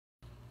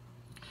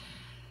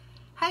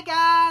Hey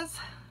guys,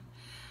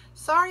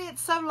 sorry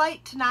it's so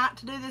late tonight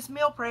to do this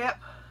meal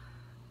prep,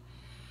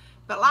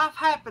 but life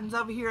happens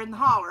over here in the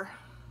holler.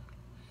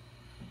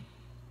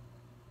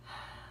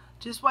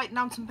 Just waiting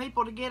on some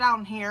people to get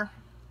on here.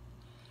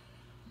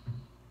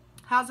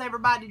 How's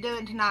everybody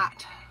doing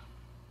tonight?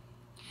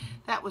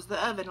 That was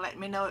the oven letting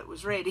me know it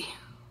was ready.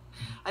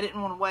 I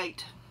didn't want to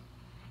wait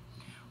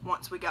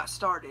once we got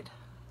started.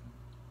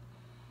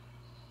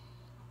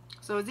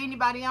 So is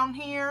anybody on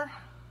here?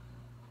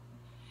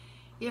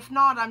 If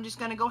not, I'm just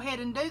going to go ahead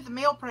and do the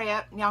meal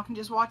prep, and y'all can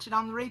just watch it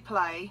on the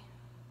replay.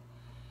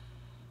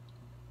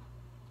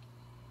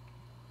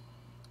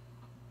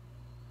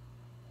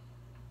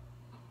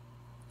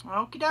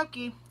 Okie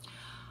dokie.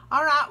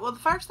 Alright, well the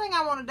first thing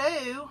I want to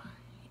do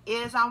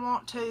is I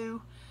want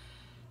to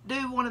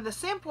do one of the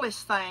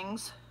simplest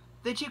things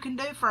that you can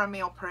do for a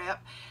meal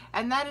prep,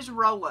 and that is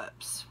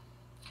roll-ups.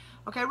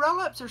 Okay,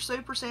 roll-ups are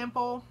super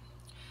simple,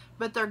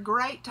 but they're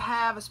great to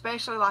have,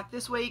 especially like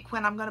this week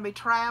when I'm going to be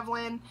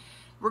traveling.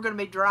 We're going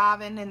to be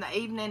driving in the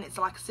evening. It's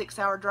like a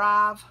 6-hour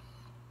drive.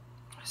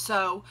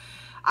 So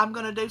I'm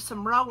going to do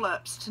some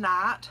roll-ups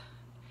tonight.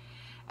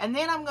 And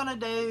then I'm going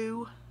to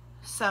do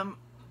some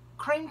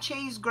cream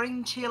cheese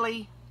green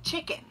chili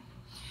chicken.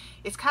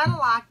 It's kind of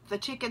like the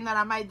chicken that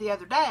I made the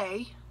other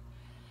day,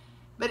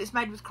 but it's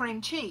made with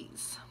cream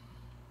cheese.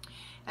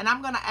 And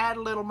I'm going to add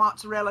a little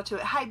mozzarella to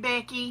it. Hey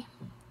Becky,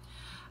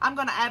 I'm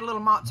going to add a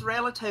little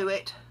mozzarella to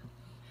it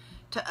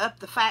to up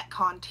the fat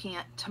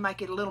content, to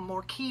make it a little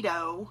more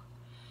keto,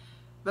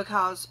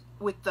 because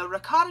with the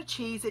ricotta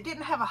cheese it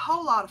didn't have a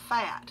whole lot of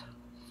fat,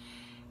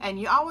 and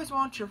you always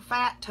want your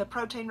fat to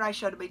protein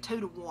ratio to be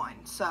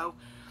 2-to-1. So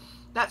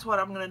that's what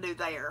I'm going to do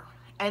there.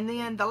 And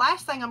then the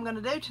last thing I'm going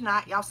to do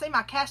tonight, y'all see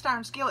my cast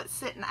iron skillet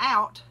sitting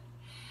out.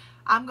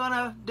 I'm going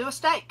to do a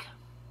steak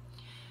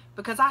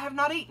because I have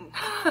not eaten.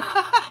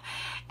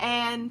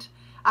 And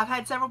I've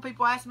had several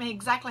people ask me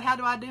exactly how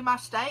do I do my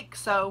steak.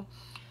 So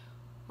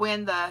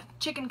when the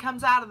chicken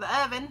comes out of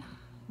the oven,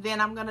 then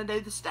I'm going to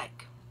do the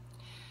steak.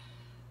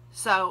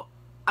 So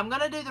I'm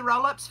going to do the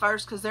roll-ups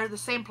first because they're the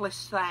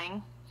simplest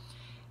thing.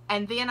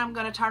 And then I'm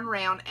going to turn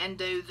around and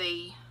do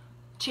the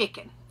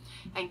chicken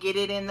and get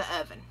it in the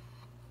oven.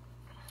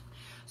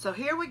 So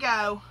here we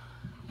go.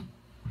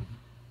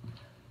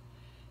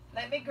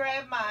 Let me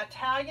grab my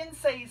Italian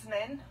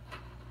seasoning.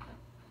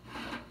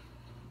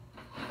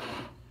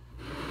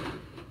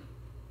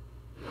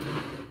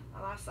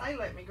 Well, I say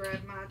let me grab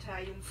my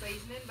Italian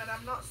seasoning, but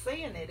I'm not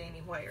seeing it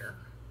anywhere.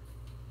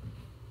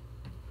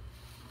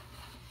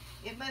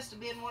 It must have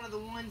been one of the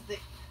ones that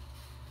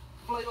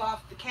flew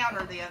off the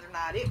counter the other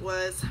night. It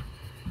was.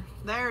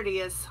 There it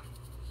is.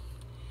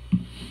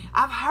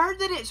 I've heard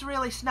that it's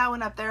really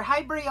snowing up there.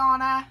 Hey,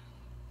 Brianna.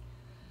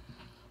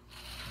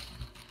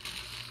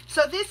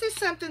 So this is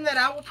something that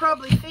I will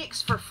probably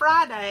fix for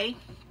Friday,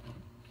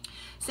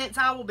 since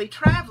I will be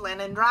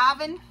traveling and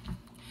driving,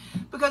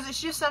 because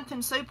it's just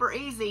something super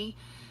easy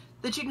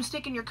that you can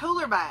stick in your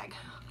cooler bag.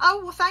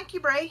 Oh, well, thank you,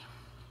 Brie.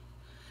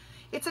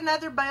 It's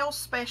another Bell's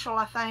special,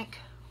 I think.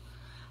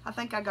 I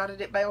think I got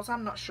it at Bell's.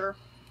 I'm not sure.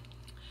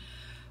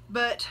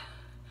 But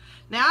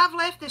now I've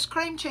left this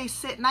cream cheese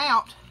sitting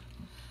out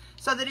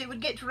so that it would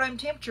get to room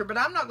temperature. But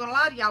I'm not going to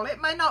lie to y'all,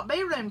 it may not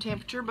be room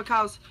temperature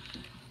because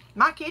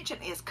my kitchen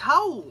is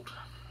cold.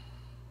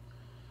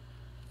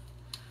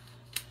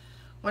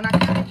 When I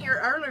got in here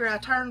earlier, I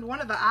turned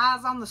one of the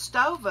eyes on the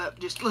stove up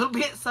just a little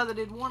bit so that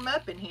it'd warm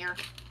up in here.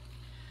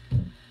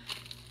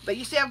 But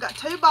you see, I've got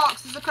 2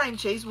 boxes of cream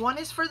cheese. One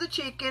is for the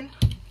chicken.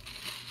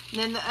 And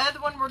then the other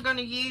one we're going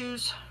to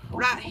use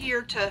right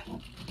here to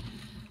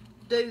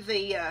do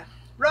the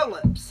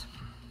roll-ups.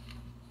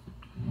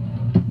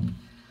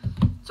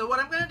 So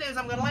what I'm going to do is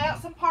I'm going to lay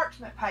out some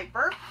parchment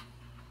paper.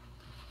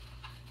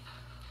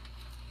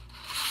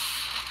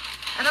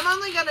 And I'm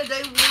only going to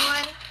do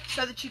one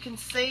so that you can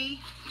see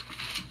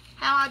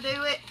how I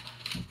do it,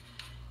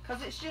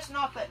 because it's just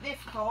not that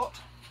difficult.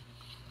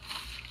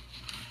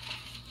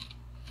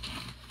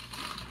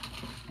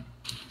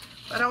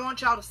 But I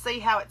want y'all to see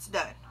how it's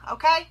done,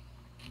 okay?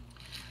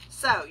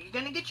 So, you're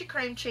going to get your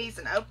cream cheese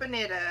and open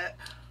it up.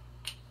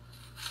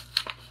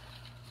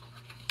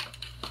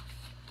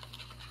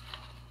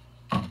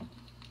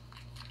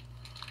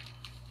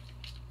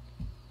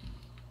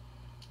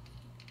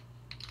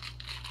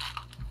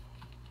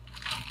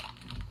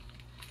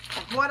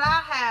 And what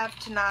I have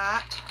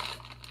tonight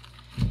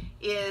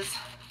is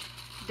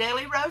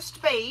deli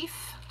roast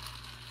beef.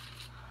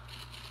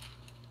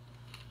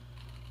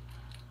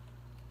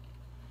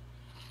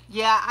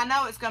 Yeah, I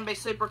know it's going to be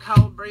super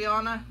cold,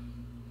 Brianna.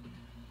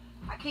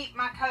 I keep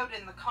my coat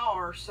in the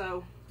car,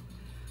 so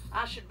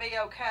I should be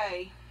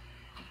okay.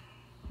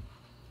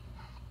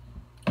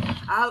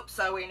 I hope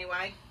so,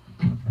 anyway.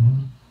 Let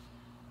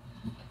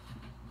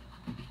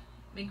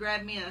me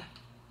grab me a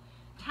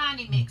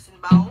tiny mixing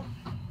bowl.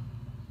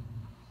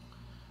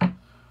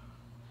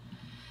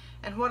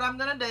 And what I'm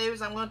going to do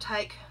is I'm going to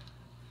take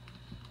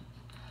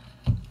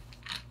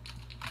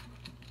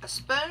a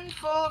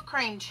spoonful of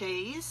cream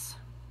cheese.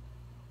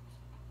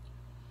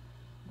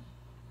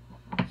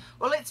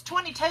 Well, it's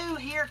 22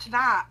 here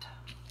tonight,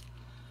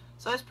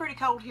 so it's pretty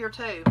cold here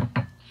too.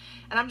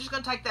 And I'm just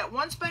going to take that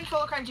 1 spoonful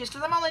of cream cheese,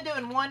 because I'm only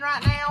doing 1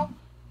 right now.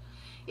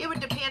 It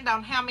would depend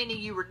on how many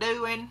you were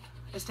doing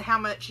as to how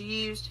much you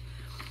used.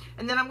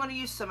 And then I'm going to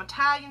use some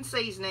Italian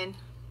seasoning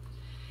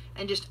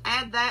and just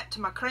add that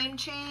to my cream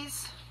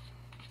cheese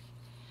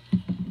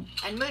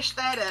and mush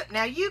that up.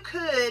 Now you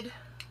could,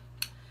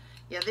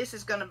 yeah, this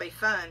is going to be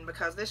fun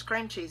because this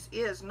cream cheese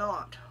is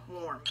not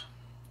warm.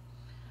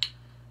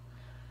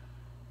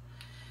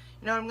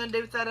 You know what I'm going to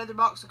do with that other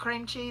box of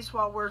cream cheese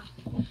while we're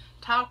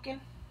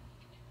talking?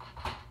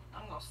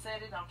 I'm going to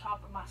set it on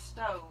top of my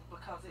stove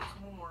because it's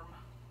warm.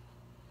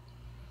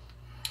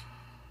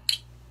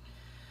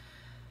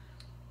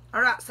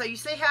 Alright, so you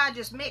see how I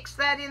just mixed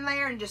that in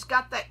there and just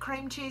got that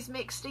cream cheese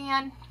mixed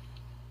in?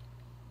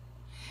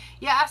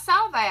 Yeah, I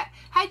saw that.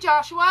 Hey,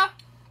 Joshua.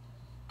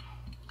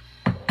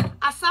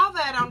 I saw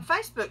that on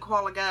Facebook a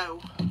while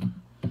ago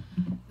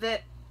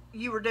that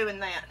you were doing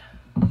that.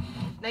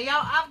 Now,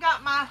 y'all, I've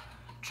got my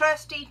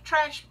trusty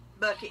trash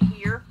bucket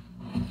here.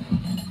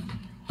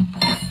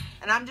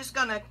 And I'm just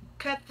going to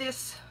cut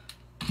this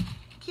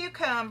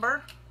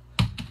cucumber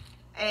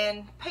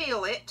and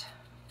peel it.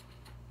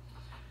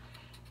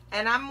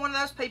 And I'm one of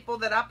those people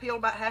that I peel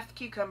about half the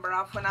cucumber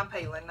off when I'm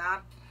peeling.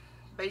 I'll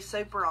be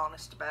super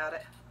honest about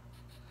it.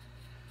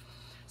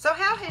 So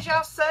how has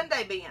y'all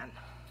Sunday been?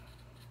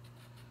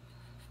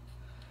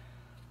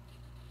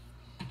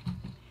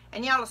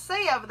 And y'all will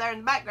see over there in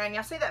the background,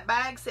 y'all see that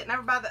bag sitting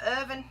over by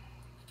the oven?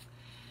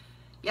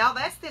 Y'all,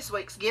 that's this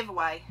week's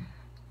giveaway.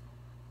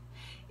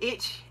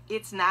 It's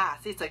nice.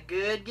 It's a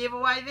good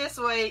giveaway this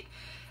week.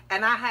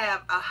 And I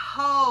have a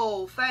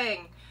whole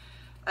thing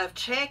of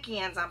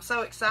check-ins. I'm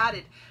so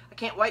excited. I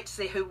can't wait to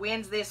see who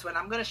wins this one.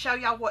 I'm going to show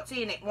y'all what's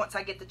in it once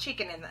I get the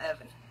chicken in the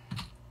oven.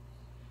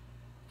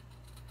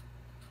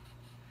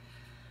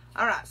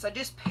 Alright, so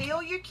just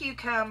peel your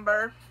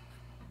cucumber.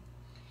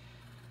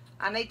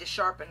 I need to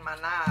sharpen my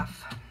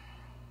knife.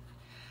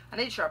 I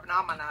need to sharpen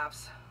all my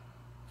knives.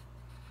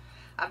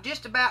 I've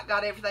just about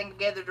got everything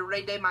together to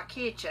redo my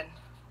kitchen.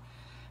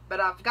 But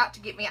I've got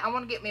to get me, I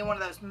want to get me one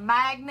of those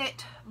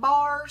magnet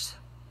bars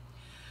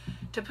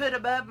to put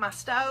above my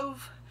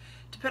stove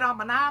to put all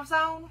my knives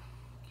on.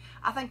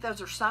 I think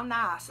those are so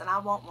nice, and I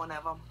want one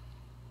of them.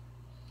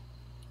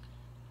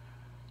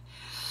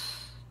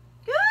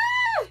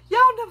 Ah,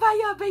 y'all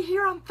know I'll be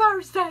here on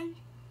Thursday.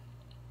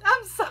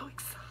 I'm so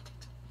excited.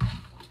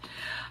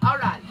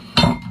 Alright,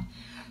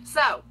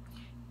 so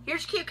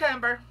here's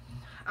cucumber.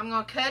 I'm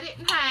going to cut it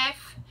in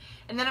half,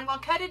 and then I'm going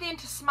to cut it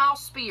into small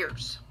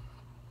spears.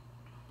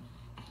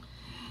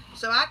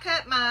 So I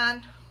cut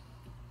mine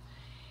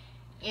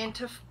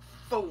into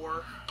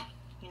 4.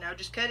 You know,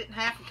 just cut it in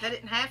half and cut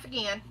it in half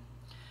again.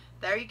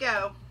 There you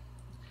go.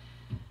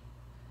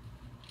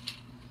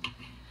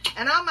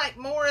 And I'll make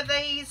more of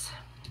these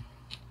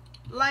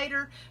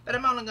later, but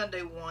I'm only going to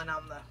do one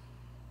on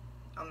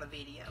the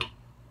video.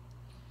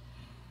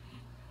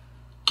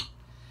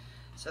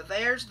 So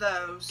there's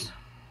those.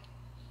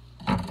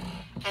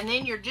 And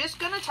then you're just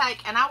going to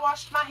take, and I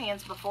washed my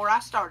hands before I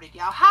started,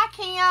 y'all. Hi,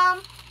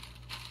 Kim.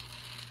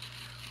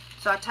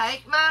 So I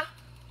take my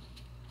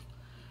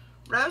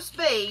roast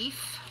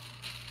beef.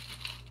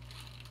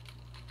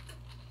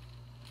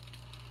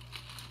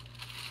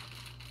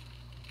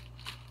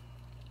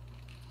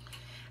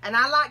 And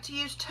I like to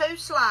use 2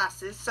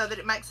 slices so that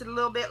it makes it a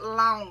little bit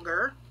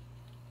longer.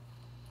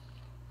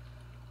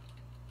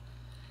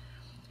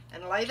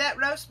 And lay that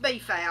roast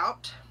beef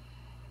out.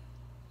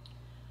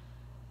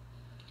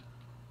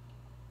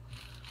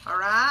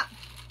 Alright?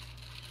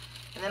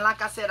 And then,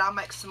 like I said, I'll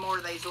make some more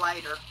of these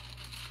later.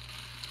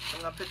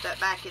 I'm going to put that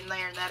back in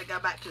there, and that'll go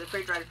back to the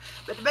refrigerator.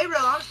 But to be real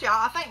honest, y'all,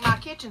 I think my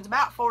kitchen's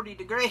about 40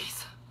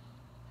 degrees.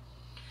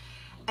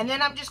 And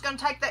then I'm just going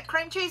to take that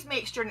cream cheese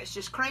mixture, and it's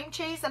just cream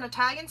cheese and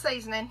Italian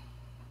seasoning.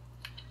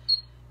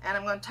 And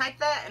I'm going to take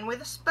that, and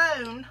with a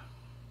spoon,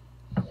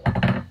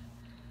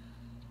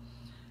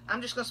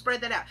 I'm just going to spread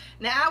that out.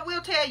 Now, I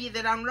will tell you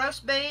that on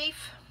roast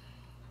beef,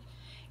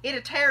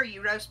 it'll tear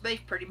you roast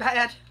beef pretty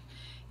bad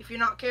if you're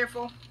not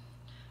careful.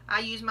 I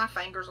use my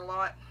fingers a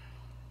lot.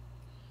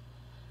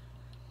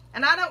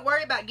 And I don't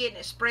worry about getting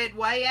it spread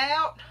way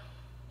out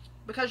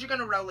because you're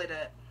going to roll it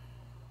up.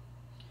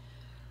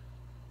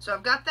 So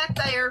I've got that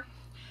there.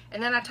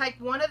 And then I take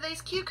one of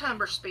these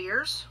cucumber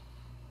spears,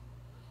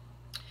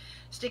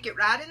 stick it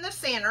right in the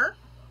center.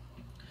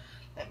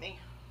 Let me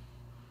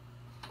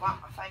wipe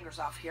my fingers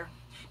off here.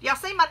 Y'all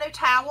see my new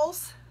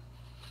towels?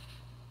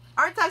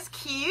 Aren't those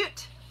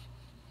cute?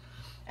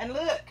 And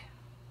look,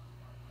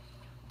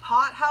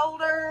 pot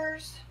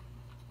holders,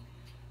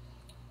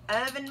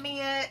 oven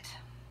mitt.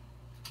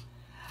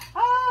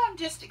 Oh, I'm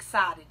just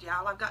excited,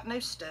 y'all. I've got new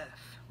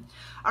stuff.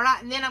 All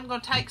right, and then I'm going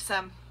to take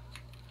some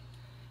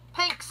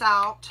pink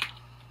salt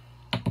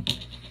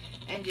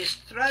and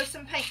just throw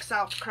some pink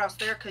salt across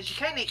there because you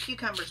can't eat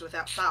cucumbers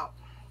without salt.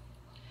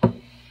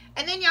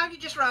 And then, y'all, you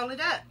just roll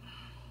it up.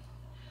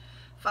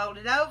 Fold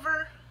it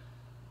over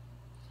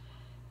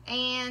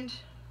and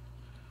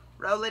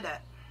roll it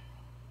up.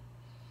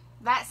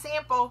 That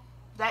simple.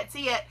 That's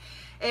it.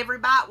 Every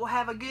bite will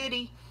have a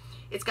goodie.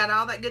 It's got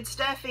all that good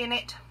stuff in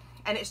it,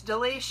 and it's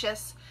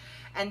delicious.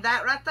 And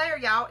that right there,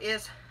 y'all,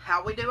 is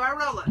how we do our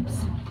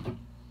roll-ups.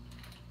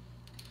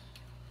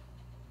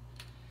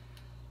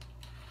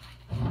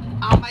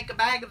 I'll make a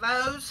bag of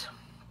those.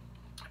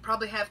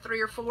 Probably have 3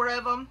 or 4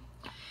 of them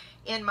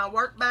in my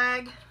work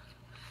bag,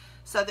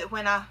 so that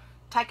when I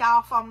take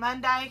off on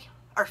Monday,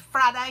 or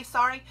Friday,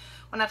 sorry,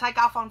 when I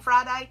take off on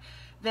Friday,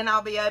 then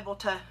I'll be able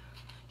to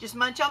just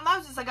munch on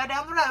those as I go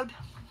down the road.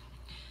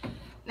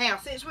 Now,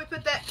 since we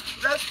put that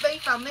roast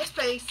beef on this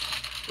piece,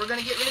 we're going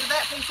to get rid of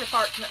that piece of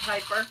parchment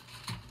paper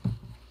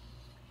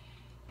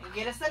and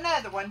get us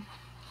another one,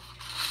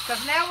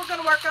 because now we're going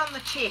to work on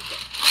the chicken.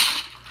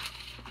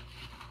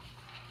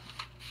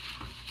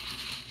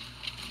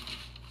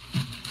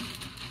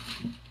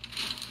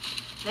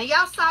 Now,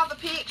 y'all saw the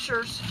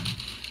pictures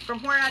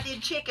from where I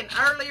did chicken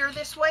earlier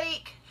this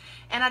week,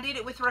 and I did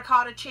it with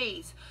ricotta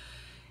cheese.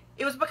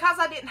 It was because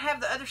I didn't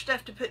have the other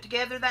stuff to put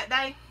together that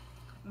day,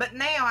 but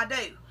now I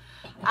do.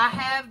 I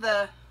have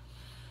the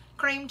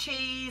cream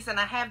cheese, and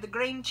I have the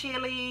green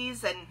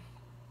chilies, and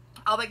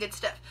all that good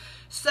stuff.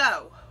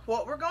 So,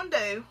 what we're going to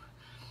do,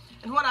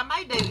 and what I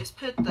may do, is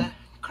put the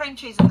cream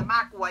cheese in the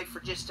microwave for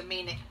just a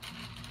minute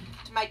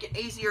to make it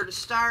easier to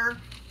stir,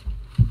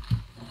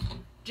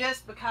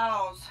 just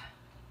because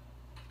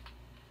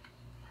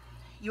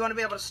you want to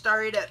be able to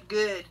stir it up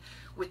good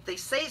with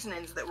these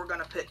seasonings that we're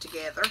going to put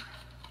together.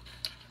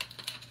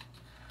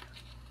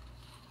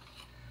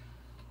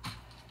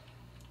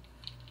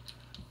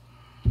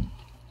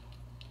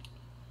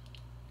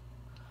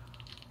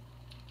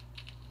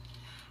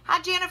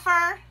 Hi,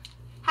 Jennifer.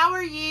 How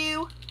are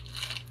you?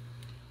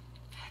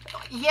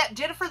 Yeah,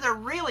 Jennifer, they're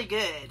really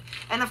good.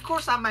 And of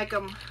course I make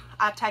them,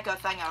 I take a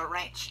thing of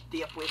ranch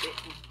dip with it.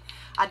 And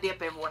I dip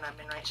every one of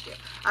them in ranch dip.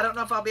 I don't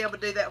know if I'll be able to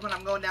do that when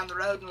I'm going down the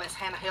road unless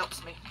Hannah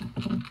helps me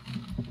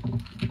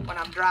when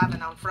I'm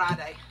driving on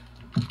Friday.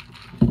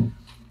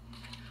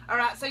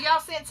 Alright, so y'all,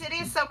 since it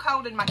is so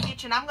cold in my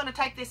kitchen, I'm going to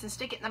take this and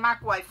stick it in the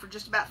microwave for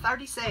just about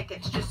 30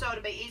 seconds, just so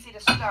it'll be easy to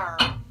stir.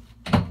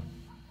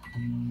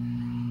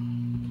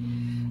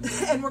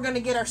 And we're going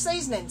to get our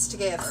seasonings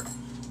together.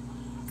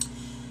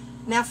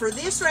 Now, for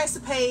this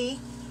recipe,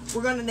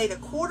 we're going to need a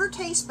 1/4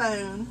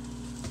 teaspoon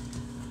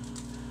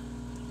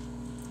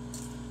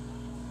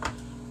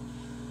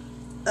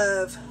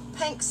of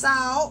pink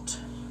salt.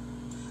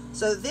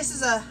 So this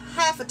is a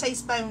 1/2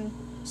 teaspoon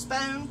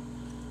spoon,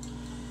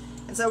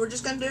 and so we're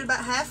just going to do it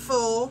about half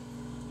full.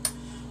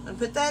 I'm going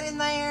to put that in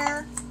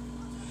there.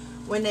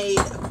 We need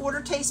a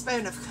 1/4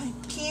 teaspoon of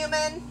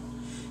cumin.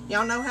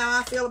 Y'all know how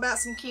I feel about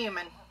some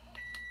cumin.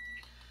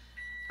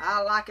 I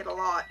like it a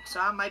lot, so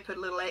I may put a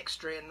little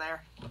extra in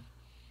there.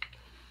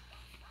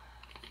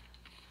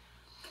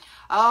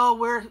 Oh,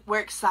 we're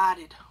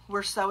excited.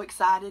 We're so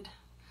excited.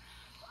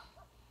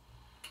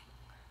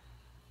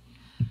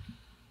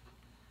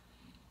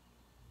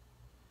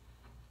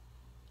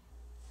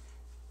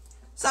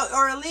 So,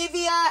 are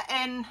Olivia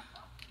and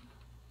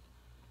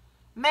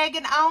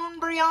Megan on,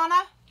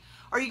 Brianna?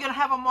 Or are you going to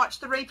have them watch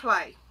the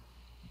replay?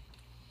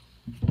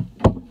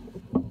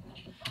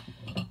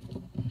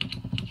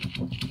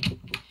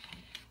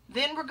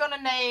 Then we're going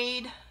to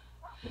need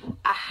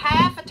a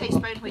 1/2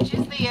 teaspoon, which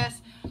is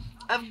this,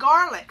 of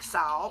garlic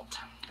salt.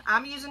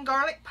 I'm using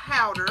garlic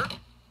powder.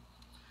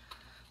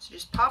 So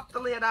just pop the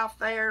lid off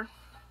there.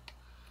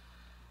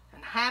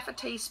 And 1/2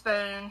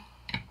 teaspoon.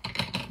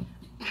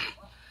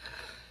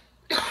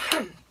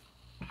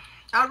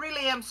 I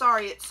really am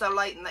sorry it's so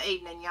late in the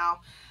evening,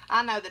 y'all.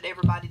 I know that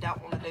everybody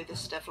don't want to do this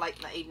stuff late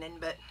in the evening,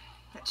 but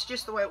it's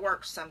just the way it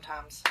works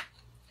sometimes.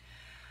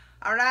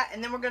 Alright,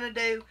 and then we're going to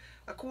do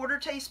a 1/4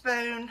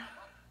 teaspoon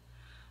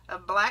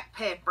of black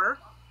pepper.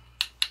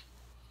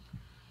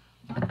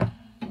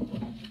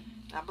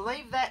 I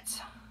believe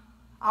that's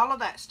all of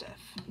that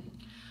stuff.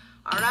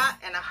 Alright,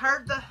 and I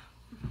heard the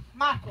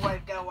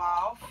microwave go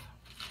off.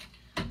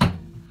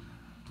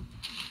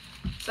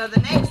 So the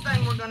next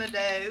thing we're going to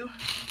do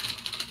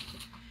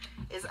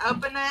is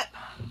open up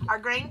our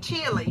green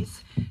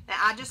chilies. Now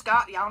I just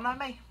got, y'all know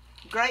me,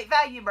 Great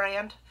Value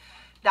brand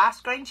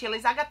diced green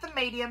chilies. I got the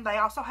medium. They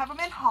also have them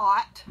in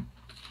hot.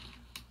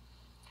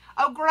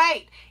 Oh,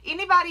 great.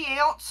 Anybody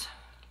else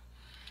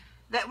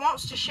that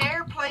wants to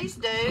share, please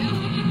do.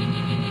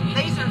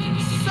 These are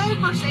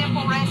super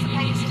simple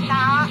recipes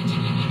tonight.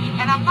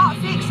 And I'm not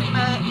fixing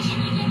much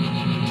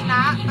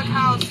tonight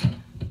because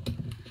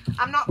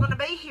I'm not going to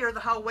be here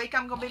the whole week.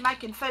 I'm going to be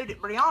making food at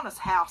Brianna's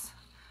house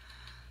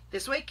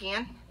this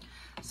weekend.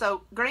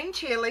 So, green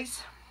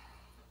chilies.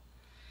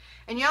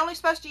 And you're only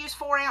supposed to use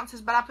 4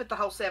 ounces, but I put the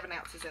whole 7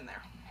 ounces in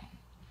there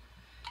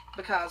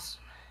because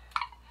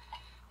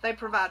they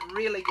provide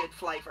really good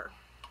flavor.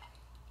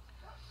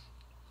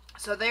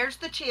 So there's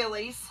the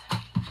chilies.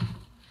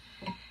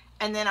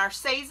 And then our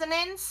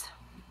seasonings.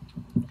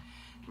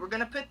 We're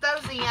going to put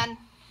those in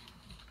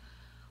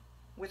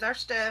with our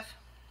stuff.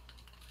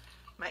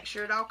 Make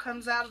sure it all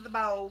comes out of the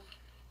bowl.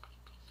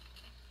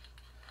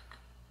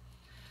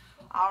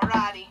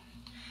 Alrighty.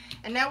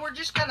 And now we're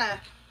just going to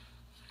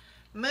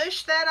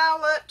mush that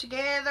all up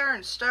together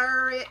and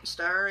stir it and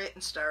stir it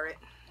and stir it.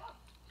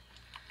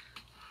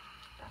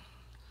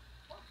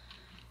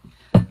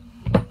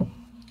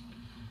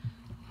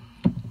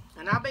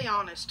 And I'll be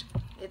honest,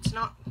 it's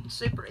not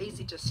super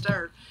easy to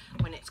stir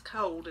when it's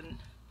cold, and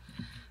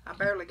I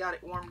barely got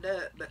it warmed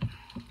up, but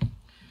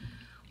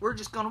we're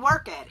just going to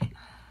work at it.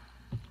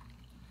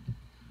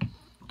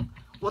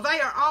 Well, they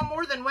are all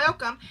more than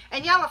welcome.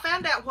 And y'all, I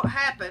found out what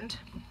happened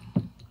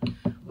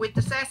with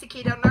the Sassy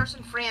Keto Nurse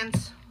and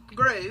Friends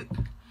group.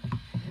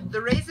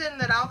 The reason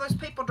that all those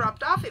people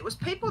dropped off, it was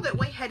people that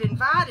we had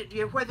invited,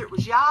 whether it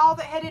was y'all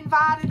that had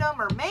invited them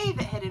or me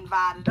that had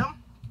invited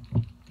them.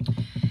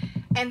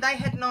 And they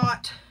had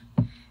not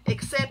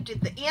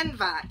accepted the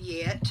invite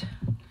yet.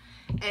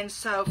 And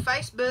so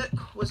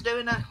Facebook was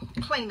doing a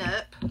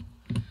cleanup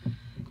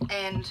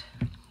and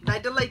they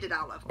deleted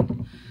all of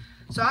them.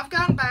 So I've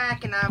gone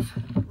back and I've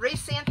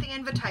resent the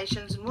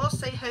invitations, and we'll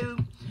see who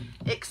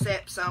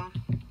accepts them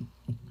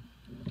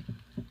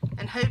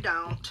and who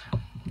don't.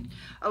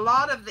 A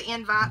lot of the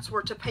invites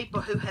were to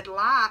people who had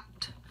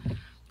liked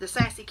the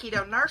Sassy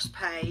Keto Nurse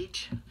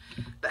page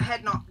but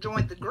had not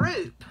joined the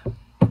group.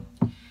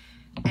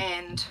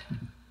 And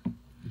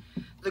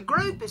the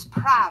group is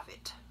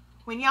private.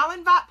 When y'all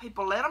invite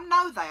people, let them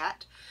know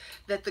that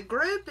the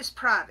group is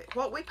private.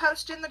 What we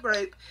post in the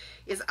group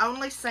is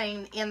only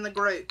seen in the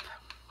group.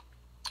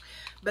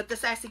 But the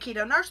Sassy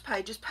Keto Nurse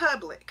page is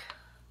public.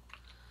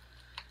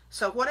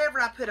 So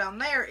whatever I put on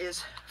there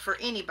is for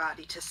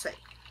anybody to see.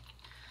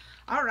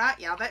 Alright,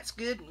 y'all, that's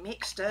good and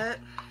mixed up.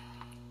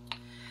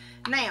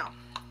 Now,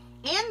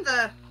 in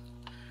the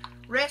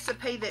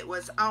recipe that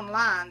was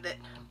online that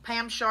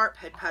Pam Sharp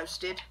had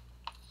posted,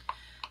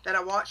 that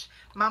I watched,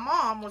 my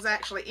mom was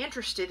actually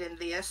interested in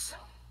this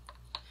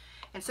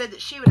and said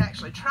that she would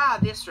actually try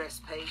this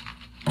recipe.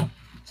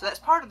 So that's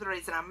part of the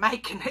reason I'm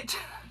making it.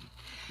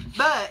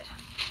 But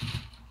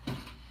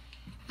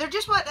there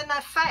just wasn't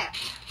enough fat.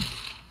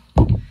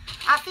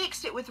 I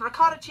fixed it with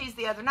ricotta cheese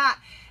the other night,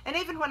 and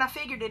even when I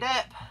figured it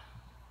up,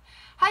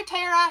 hey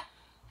Tara,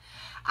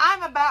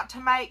 I'm about to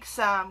make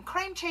some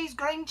cream cheese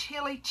green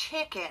chili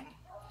chicken.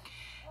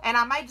 And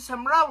I made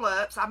some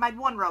roll-ups. I made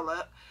one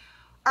roll-up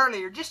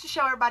earlier just to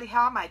show everybody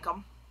how I make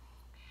them.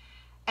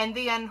 And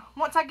then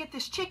once I get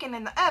this chicken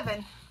in the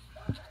oven,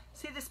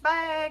 see this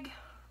bag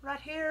right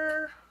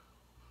here?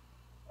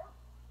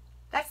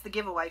 That's the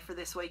giveaway for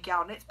this week,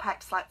 y'all, and it's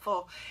packed slap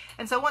full.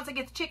 And so once I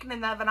get the chicken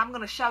in the oven, I'm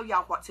going to show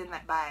y'all what's in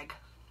that bag.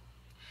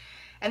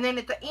 And then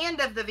at the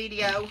end of the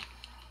video,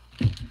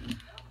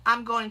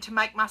 I'm going to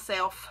make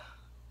myself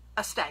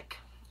a steak.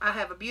 I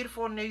have a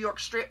beautiful New York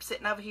strip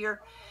sitting over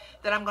here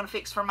that I'm going to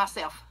fix for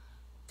myself.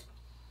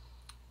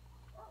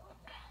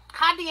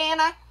 Hi,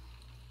 Deanna.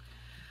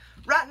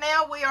 Right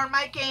now we are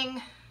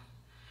making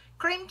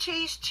cream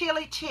cheese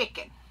chili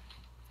chicken.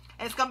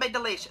 And it's going to be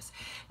delicious.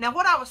 Now,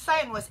 what I was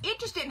saying was it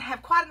just didn't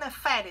have quite enough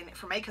fat in it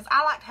for me, because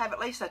I like to have at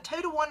least a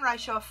 2-to-1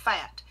 ratio of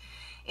fat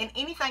in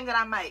anything that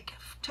I make.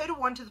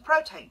 2-to-1 to the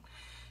protein.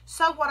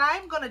 So what I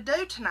am going to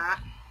do tonight,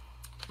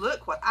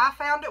 look what I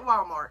found at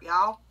Walmart,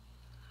 y'all.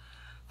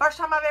 First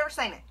time I've ever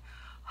seen it.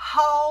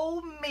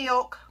 Whole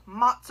milk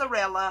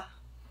mozzarella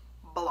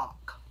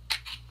block.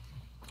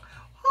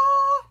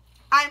 Oh,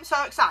 I am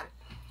so excited.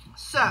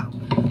 So,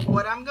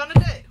 what I'm going to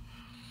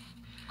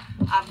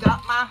do, I've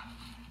got my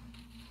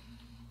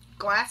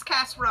glass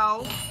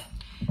casserole.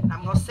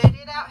 I'm going to set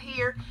it out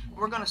here.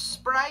 We're going to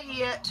spray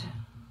it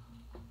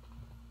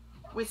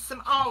with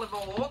some olive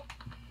oil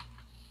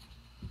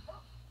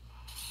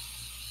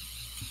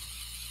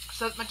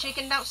so that my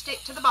chicken don't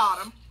stick to the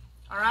bottom.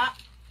 Alright?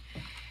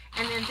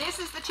 And then this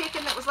is the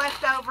chicken that was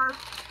left over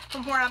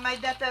from where I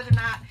made that the other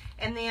night.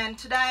 And then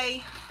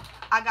today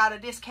I got a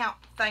discount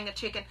thing of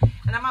chicken.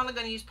 And I'm only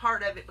going to use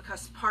part of it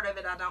because part of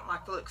it I don't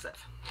like the looks of.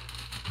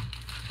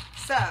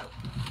 So,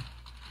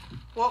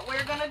 what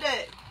we're going to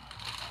do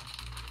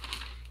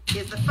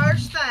is the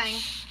first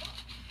thing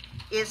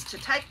is to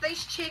take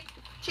these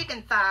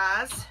chicken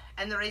thighs.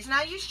 And the reason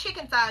I use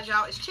chicken thighs,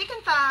 y'all, is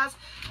chicken thighs.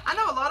 I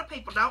know a lot of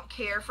people don't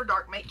care for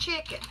dark meat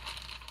chicken.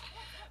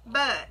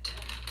 But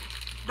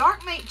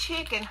dark meat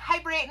chicken, hey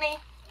Brittany,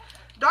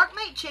 dark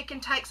meat chicken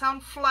takes on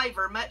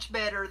flavor much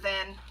better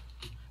than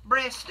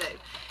breasts do.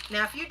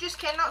 Now, if you just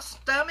cannot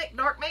stomach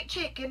dark meat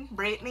chicken,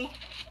 Brittany,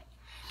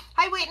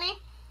 hey Whitney,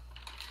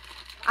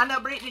 I know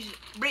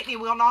Brittany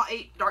will not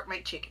eat dark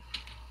meat chicken.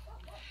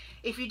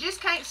 If you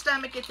just can't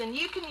stomach it, then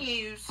you can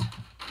use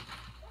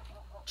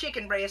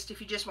chicken breast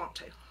if you just want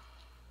to.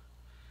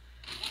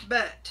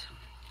 But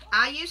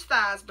I use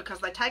thighs because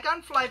they take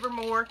on flavor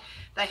more,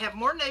 they have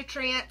more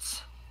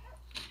nutrients,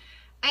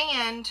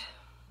 and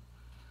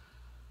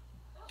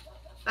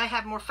they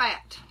have more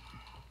fat,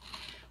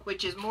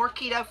 which is more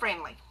keto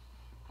friendly.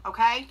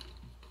 Okay?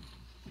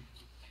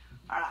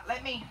 Alright,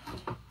 let me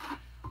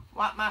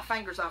wipe my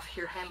fingers off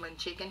here handling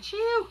chicken.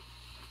 Shoo!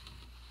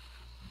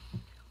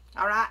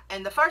 Alright,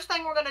 and the first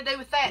thing we're going to do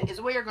with that is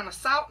we are going to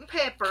salt and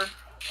pepper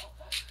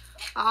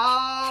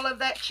all of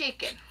that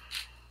chicken.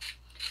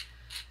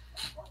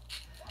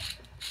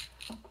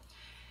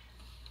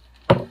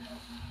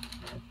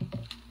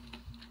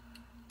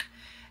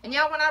 And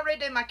y'all, when I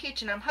redo my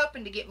kitchen, I'm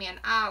hoping to get me an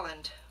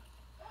island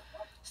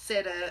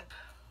set up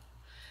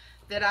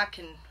that I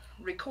can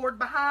record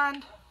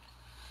behind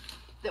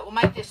that will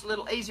make this a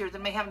little easier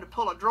than me having to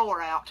pull a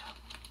drawer out.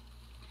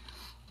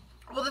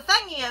 Well, the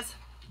thing is,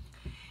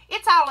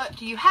 it's all up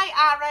to you. Hey,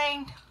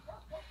 Irene,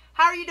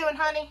 how are you doing,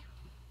 honey?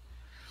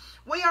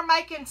 We are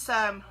making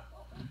some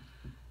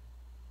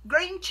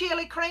green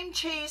chili cream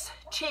cheese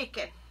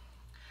chicken.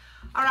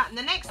 All right, and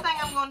the next thing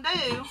I'm going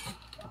to do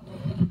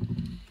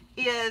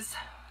is,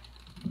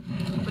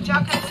 but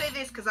y'all can't see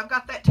this because I've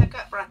got that tucked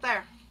up right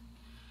there,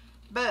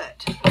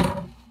 but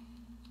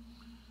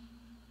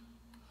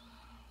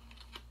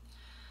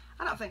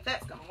I don't think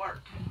that's going to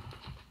work.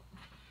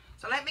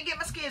 So let me get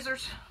my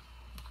skizzers.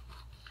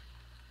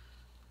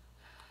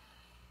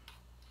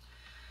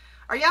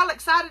 Are y'all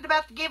excited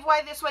about the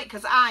giveaway this week?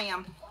 Because I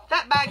am.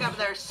 That bag over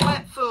there is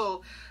slap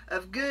full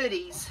of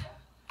goodies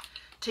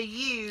to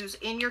use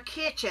in your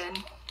kitchen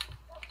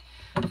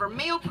for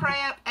meal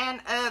prep and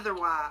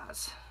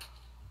otherwise.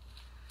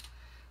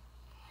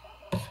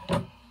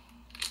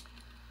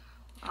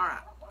 All right.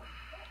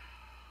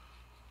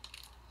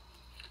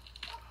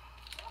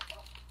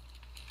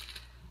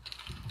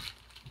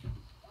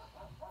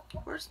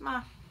 Where's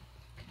my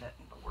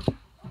cutting board?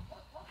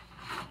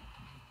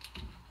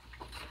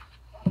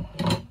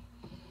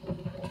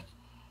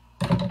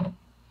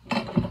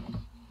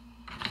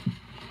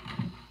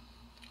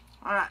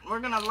 All right, we're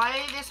going to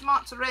lay this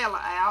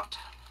mozzarella out.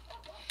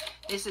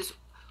 This is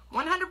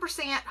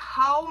 100%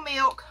 whole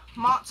milk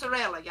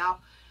mozzarella, y'all.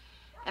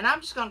 And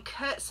I'm just going to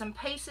cut some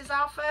pieces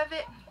off of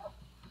it.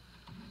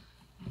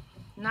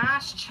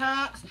 Nice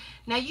chunks.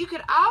 Now, you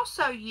could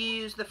also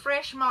use the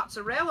fresh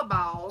mozzarella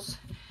balls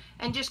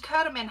and just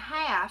cut them in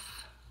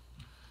half.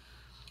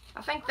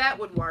 I think that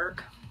would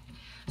work.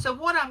 So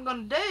what I'm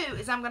going to do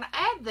is I'm going to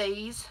add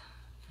these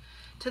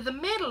to the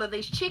middle of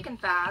these chicken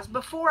thighs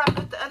before I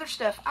put the other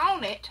stuff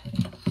on it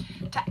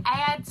to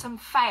add some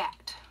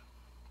fat.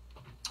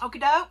 Okie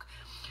doke.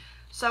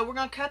 So we're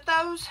going to cut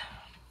those.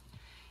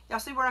 Y'all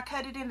see where I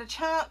cut it into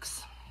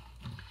chunks?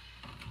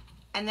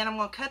 And then I'm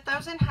going to cut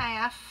those in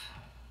half.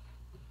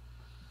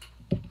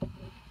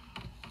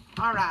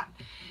 All right.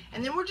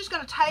 And then we're just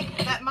going to take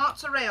that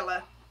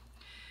mozzarella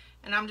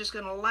and I'm just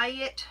going to lay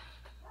it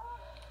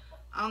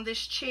on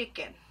this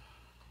chicken.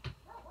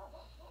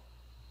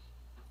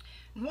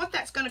 And what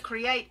that's going to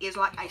create is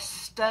like a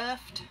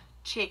stuffed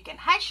chicken.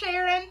 Hey,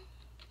 Sharon.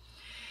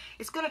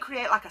 It's going to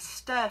create like a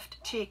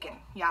stuffed chicken,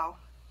 y'all.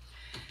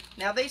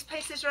 Now, these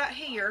pieces right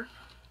here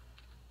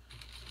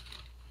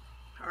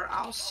are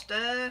all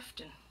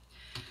stuffed and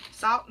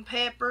salt and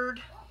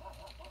peppered.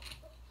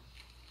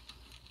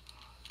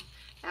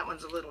 That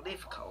one's a little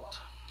difficult.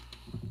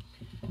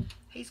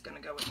 He's going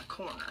to go in the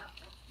corner.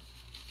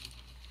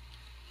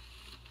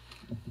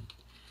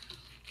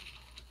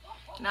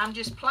 And I'm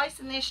just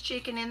placing this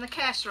chicken in the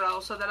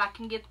casserole so that I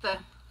can get the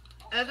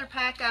other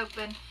pack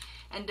open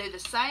and do the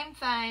same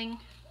thing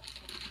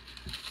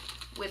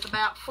with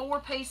about 4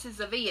 pieces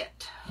of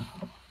it.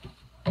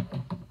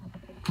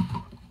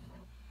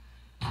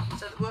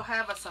 So that we'll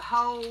have us a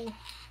whole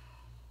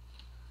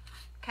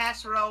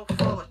casserole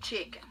full of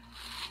chicken.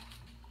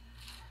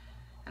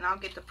 And I'll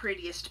get the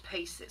prettiest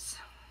pieces,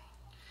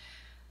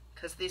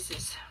 because this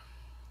is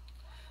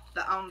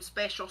the on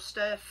special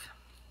stuff.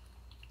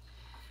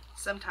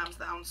 Sometimes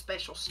the on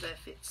special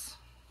stuff, it's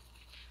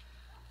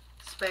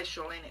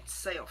special in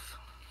itself.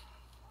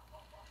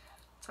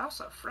 It's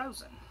also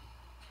frozen.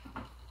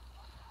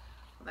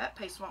 Well, that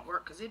piece won't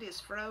work because it is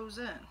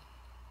frozen.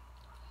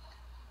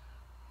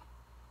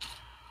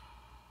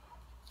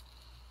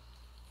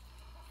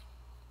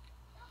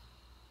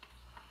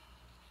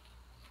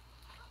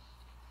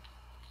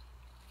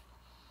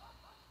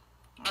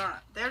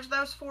 Alright, there's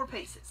those 4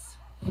 pieces.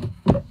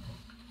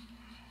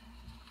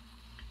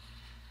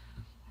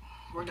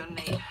 We're going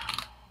to need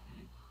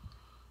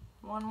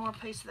 1 more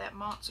piece of that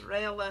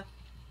mozzarella.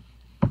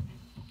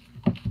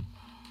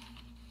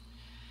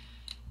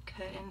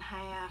 Cut in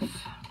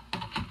half.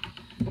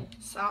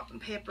 Salt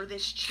and pepper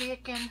this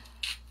chicken.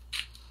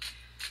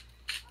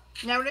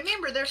 Now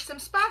remember, there's some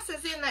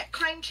spices in that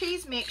cream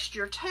cheese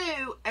mixture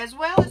too, as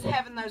well as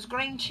having those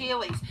green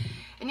chilies.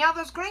 And y'all,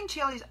 those green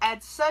chilies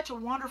add such a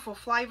wonderful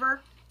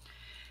flavor.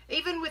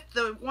 Even with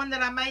the one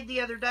that I made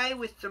the other day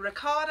with the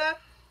ricotta,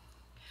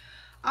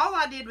 all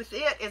I did with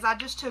it is I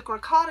just took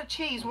ricotta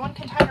cheese, 1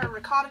 container of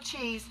ricotta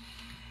cheese,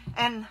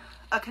 and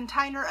a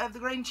container of the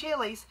green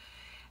chilies,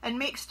 and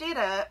mixed it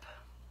up,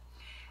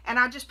 and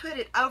I just put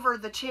it over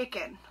the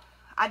chicken.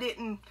 I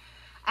didn't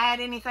add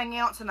anything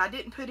else, and I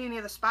didn't put any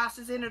of the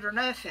spices in it or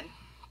nothing.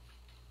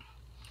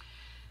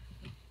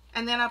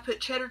 And then I put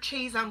cheddar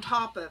cheese on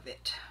top of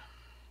it.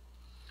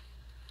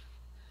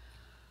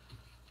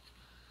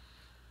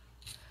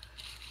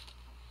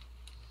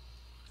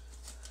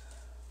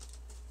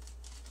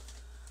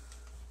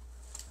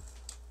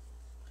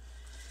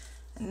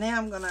 And now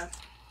I'm going to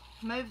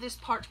move this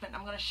parchment.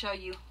 I'm going to show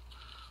you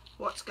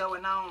what's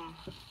going on.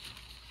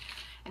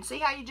 And see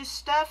how you just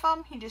stuff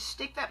them? You just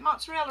stick that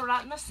mozzarella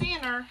right in the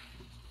center.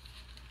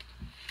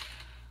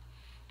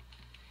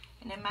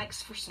 And it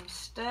makes for some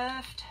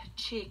stuffed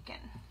chicken.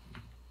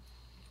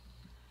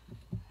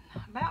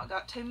 About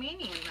got too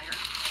many in there.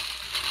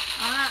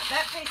 Alright,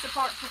 that piece of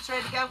parts that's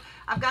ready to go.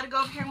 I've got to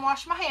go over here and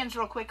wash my hands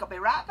real quick. I'll be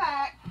right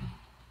back.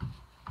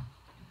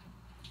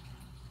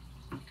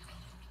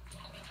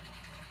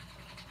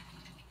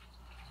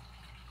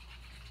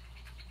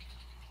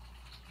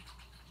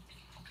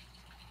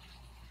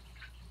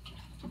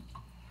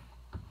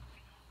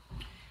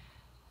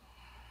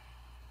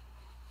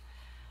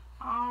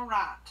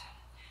 Alright.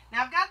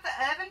 Now I've got the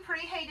oven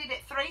preheated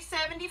at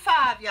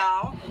 375,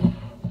 y'all.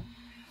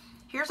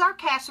 Here's our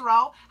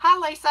casserole. Hi,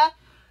 Lisa.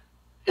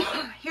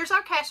 Here's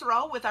our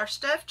casserole with our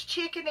stuffed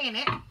chicken in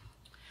it.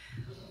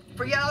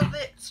 For y'all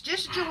that's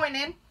just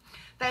joining,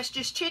 that's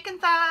just chicken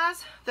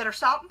thighs that are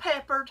salt and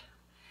peppered.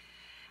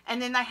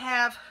 And then they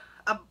have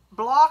a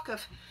block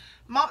of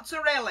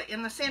mozzarella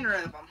in the center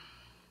of them.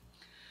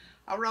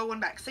 I'll roll one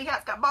back. See how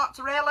it's got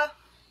mozzarella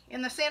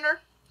in the center?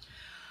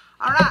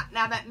 Alright,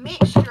 now that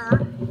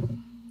mixture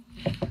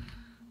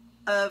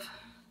of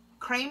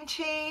cream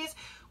cheese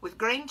with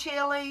green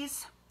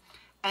chilies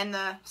and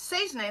the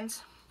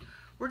seasonings,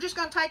 we're just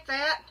going to take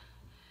that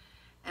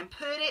and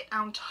put it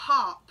on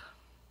top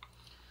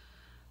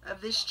of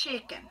this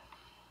chicken.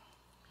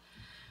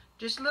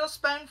 Just a little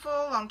spoonful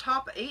on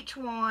top of each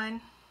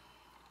one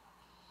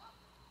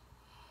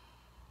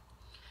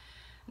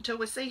until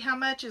we see how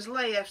much is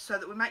left, so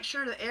that we make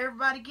sure that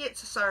everybody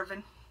gets a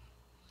serving.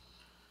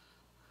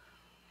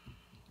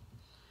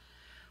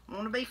 I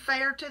want to be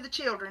fair to the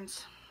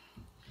children's.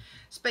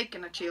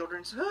 Speaking of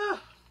children's,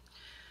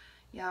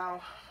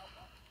 y'all,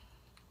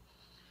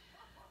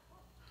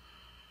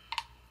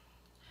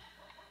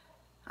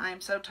 I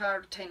am so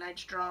tired of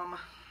teenage drama.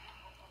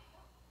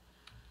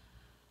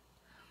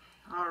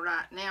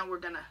 Alright, now we're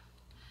going to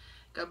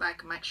go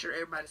back and make sure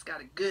everybody's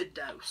got a good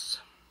dose.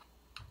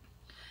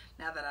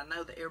 Now that I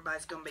know that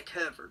everybody's going to be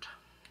covered.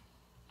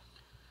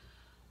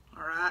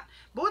 Alright.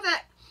 Boy,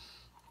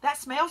 that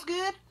smells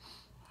good.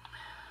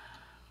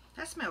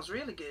 That smells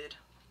really good.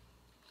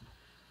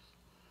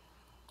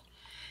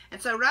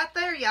 And so right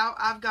there, y'all,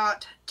 I've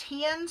got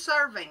 10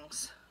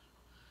 servings.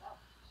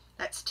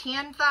 That's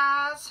 10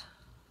 thighs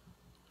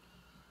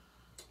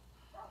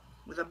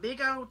with a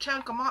big old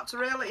chunk of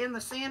mozzarella in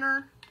the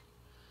center,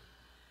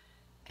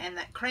 and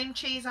that cream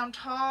cheese on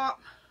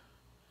top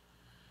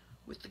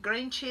with the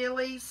green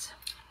chilies.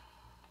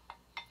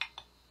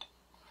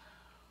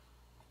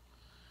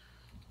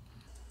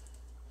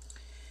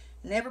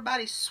 And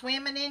everybody's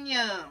swimming in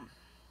yum.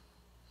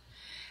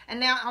 And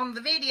now on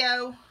the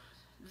video,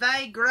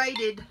 they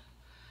grated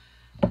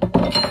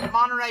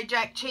Monterey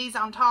Jack cheese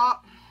on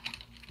top,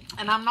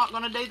 and I'm not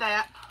going to do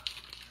that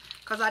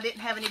because I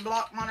didn't have any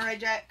block Monterey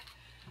Jack,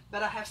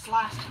 but I have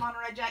sliced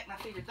Monterey Jack, and I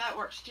figured that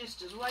works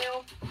just as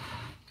well.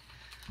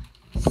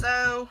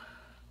 So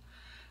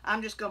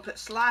I'm just going to put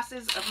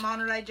slices of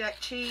Monterey Jack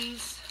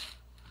cheese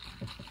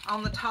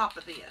on the top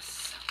of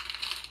this.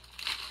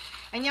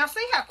 And y'all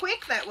see how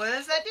quick that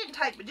was? That didn't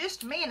take but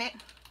just a minute.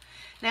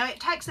 Now it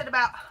takes it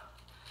about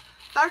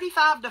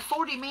 35 to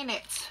 40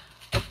 minutes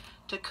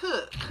to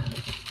cook.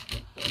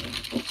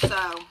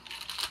 So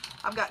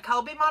I've got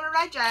Colby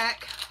Monterey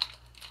Jack.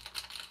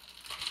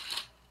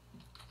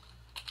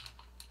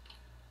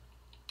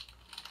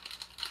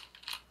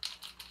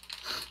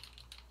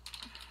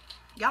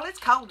 Y'all, it's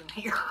cold in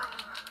here.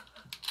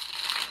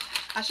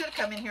 I should have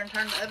come in here and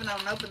turned the oven on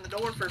and opened the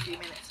door for a few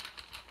minutes.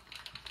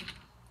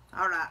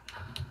 Alright.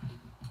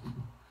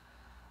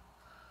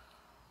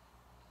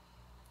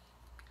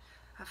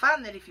 I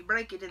find that if you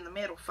break it in the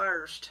middle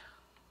first,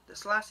 the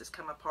slices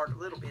come apart a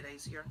little bit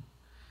easier.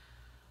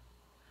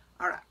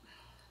 Alright.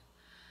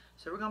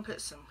 So we're going to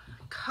put some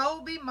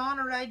Colby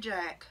Monterey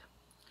Jack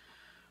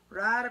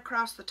right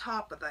across the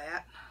top of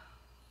that.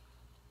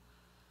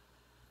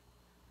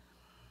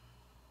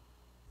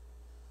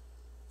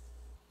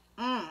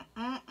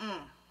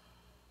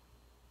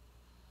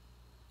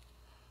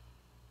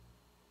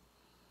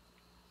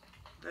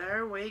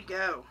 There we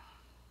go.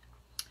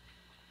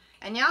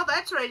 And y'all,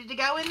 that's ready to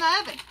go in the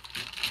oven.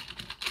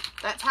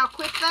 That's how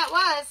quick that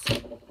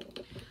was.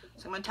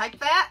 So I'm going to take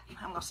that,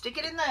 I'm going to stick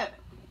it in the oven.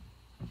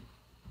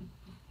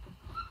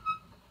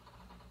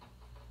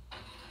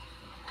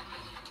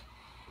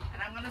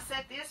 And I'm going to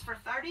set this for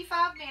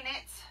 35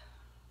 minutes.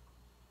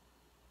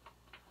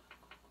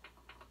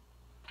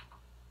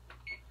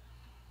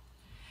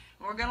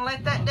 We're going to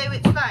let that do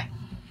its thing.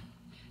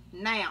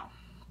 Now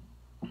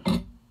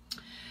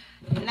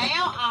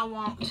I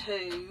want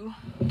to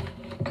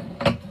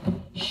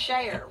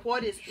share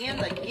what is in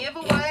the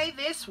giveaway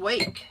this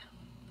week.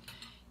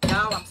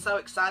 Y'all, I'm so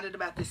excited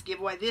about this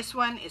giveaway. This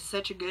one is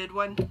such a good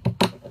one.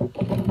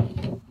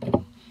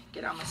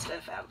 Get all my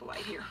stuff out of the way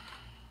here.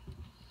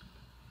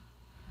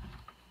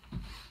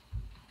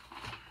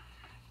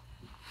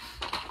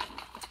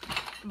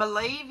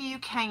 Believe you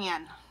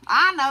can.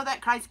 I know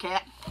that crazy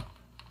cat.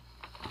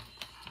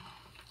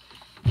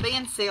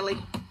 Being silly.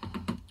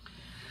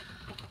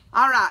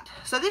 Alright,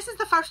 so this is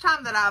the first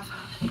time that I've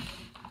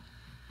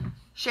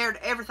shared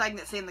everything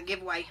that's in the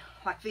giveaway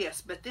like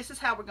this, but this is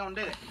how we're going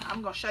to do it.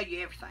 I'm going to show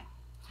you everything.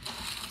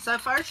 So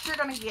first you're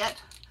going to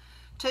get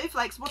 2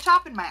 flexible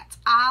chopping mats.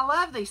 I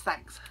love these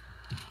things.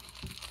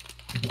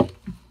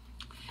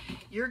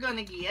 You're going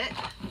to get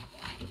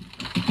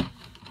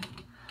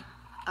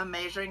a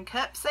measuring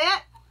cup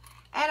set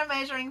and a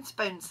measuring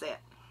spoon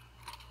set.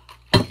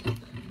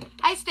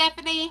 Hey,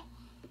 Stephanie.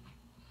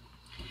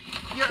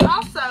 You're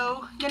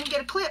also going to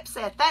get a clip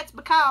set. That's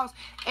because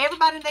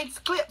everybody needs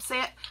a clip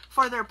set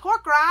for their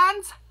pork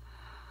rinds.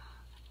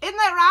 Isn't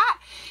that right?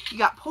 You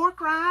got pork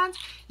rinds,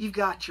 you've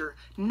got your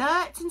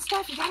nuts and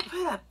stuff. You got to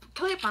put a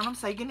clip on them,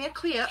 so you're going to need a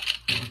clip.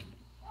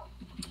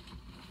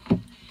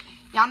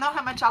 Y'all know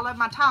how much I love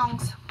my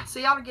tongs, so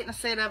y'all are getting a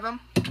set of them.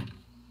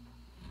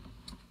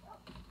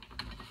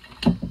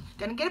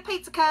 Gonna get a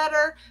pizza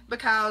cutter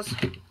because,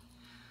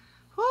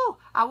 whew,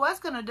 I was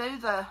gonna do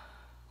the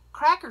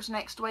crackers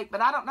next week, but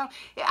I don't know.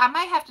 I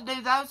may have to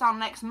do those on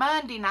next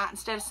Monday night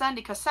instead of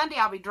Sunday, because Sunday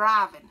I'll be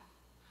driving.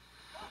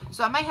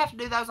 So I may have to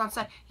do those on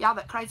Sunday. Y'all,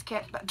 that crazy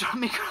cat about to drive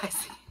me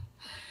crazy.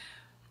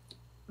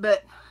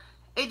 But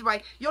either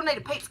way, you'll need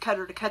a pizza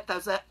cutter to cut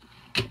those up.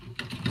 So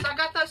I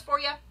got those for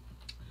you.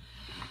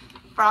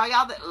 For all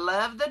y'all that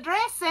love the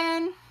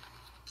dressing.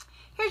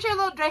 Here's your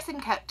little dressing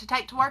cup to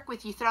take to work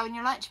with you, throw in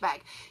your lunch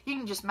bag. You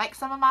can just make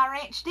some of my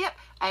ranch dip,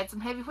 add some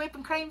heavy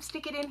whipping cream,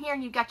 stick it in here,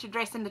 and you've got your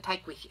dressing to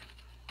take with you.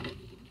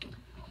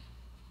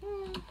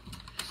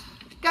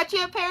 Got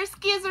you a pair of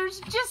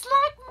skizzers just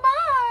like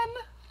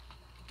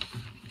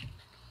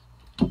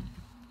mine.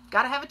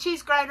 Gotta have a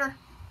cheese grater.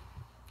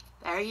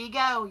 There you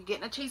go. You're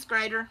getting a cheese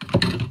grater.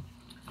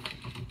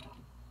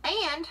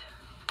 And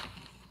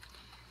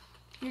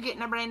you're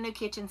getting a brand new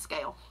kitchen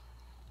scale.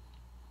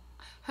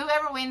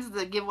 Whoever wins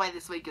the giveaway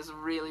this week is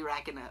really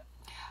racking up.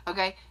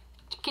 Okay?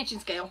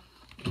 Kitchen scale.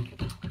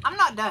 I'm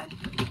not done.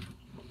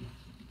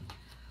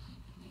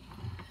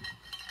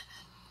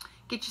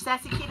 Get your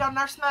Sassy Keto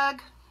Nurse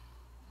mug,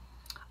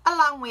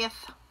 along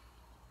with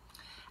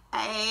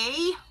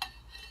a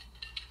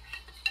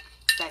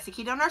Sassy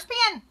Keto Nurse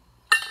pen.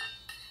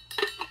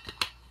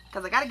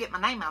 Because I got to get my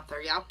name out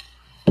there, y'all.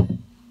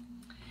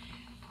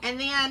 And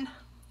then,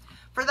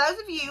 for those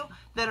of you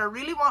that are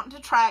really wanting to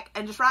track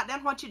and just write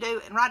down what you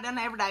do and write down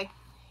every day,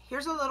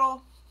 here's a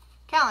little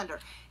calendar.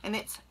 And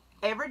it's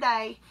every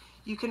day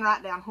you can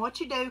write down what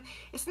you do.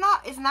 It's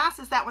not as nice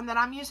as that one that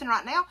I'm using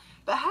right now,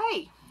 but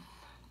hey,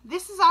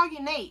 this is all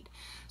you need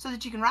so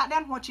that you can write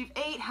down what you've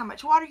eaten, how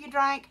much water you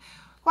drank,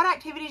 what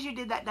activities you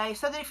did that day,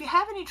 so that if you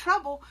have any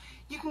trouble,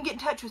 you can get in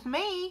touch with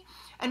me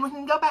and we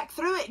can go back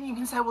through it and you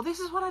can say, well, this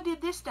is what I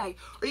did this day.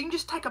 Or you can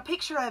just take a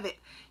picture of it,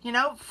 you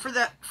know, for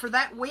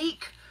that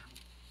week,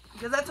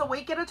 because that's a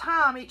week at a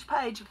time each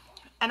page.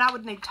 And I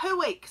would need 2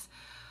 weeks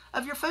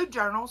of your food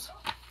journals,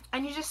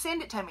 and you just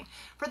send it to me.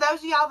 For those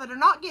of y'all that are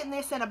not getting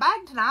this in a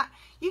bag tonight,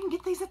 you can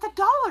get these at the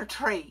Dollar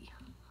Tree.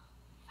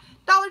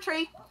 Dollar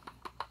Tree.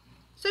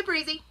 Super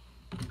easy.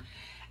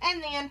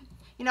 And then,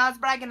 you know, I was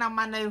bragging on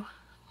my new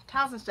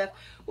towels and stuff.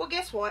 Well,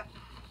 guess what?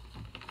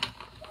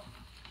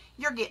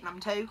 You're getting them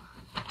too.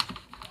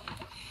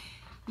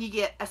 You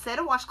get a set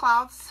of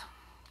washcloths.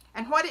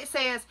 And what it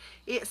says,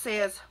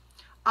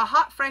 a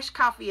hot, fresh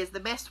coffee is the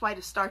best way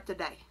to start the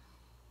day.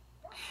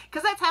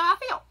 Because that's how I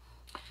feel.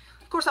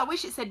 Of course, I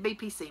wish it said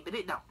BPC, but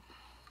it don't.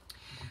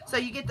 So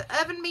you get the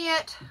oven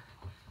mitt,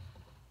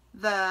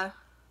 the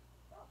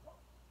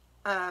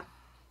pot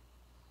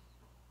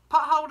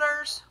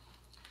holders,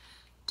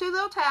 2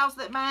 little towels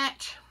that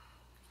match,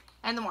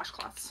 and the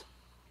washcloths.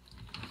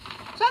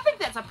 So I think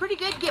that's a pretty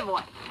good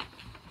giveaway.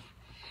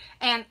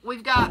 And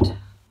we've got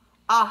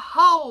a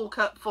whole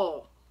cup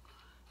full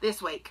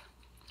this week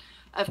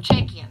of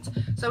check-ins.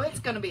 So it's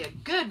going to be a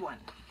good one.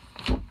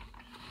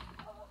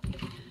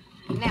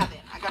 Now then,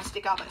 I got to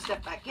stick all that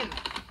stuff back in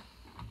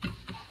there.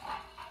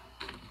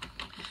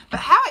 But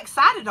how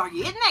excited are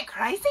you? Isn't that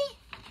crazy?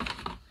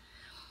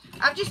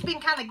 I've just been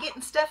kind of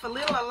getting stuff a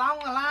little along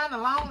the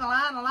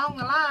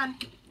line,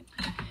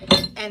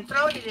 and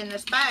throwing it in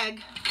this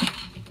bag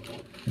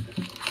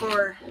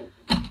for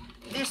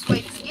this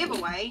week's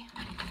giveaway.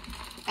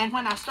 And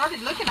when I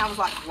started looking, I was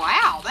like,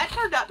 wow, that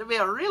turned out to be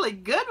a really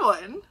good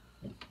one.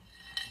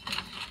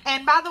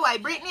 And by the way,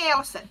 Brittany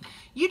Ellison,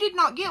 you did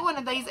not get one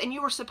of these, and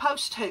you were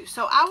supposed to.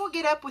 So I will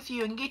get up with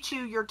you and get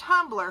you your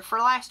tumbler for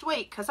last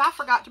week, because I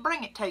forgot to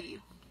bring it to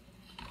you.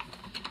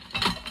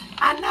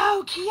 I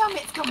know, Kim,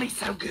 it's going to be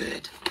so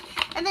good.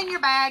 And then your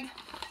bag.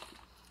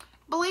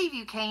 Believe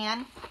you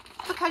can,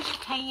 because you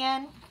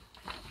can.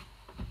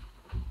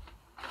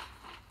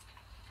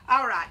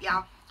 All right,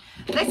 y'all.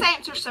 Let's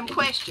answer some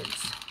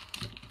questions,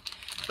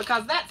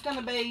 because that's going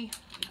to be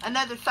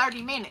another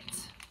 30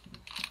 minutes.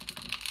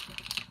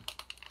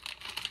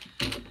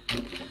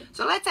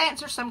 So let's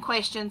answer some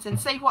questions and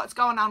see what's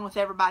going on with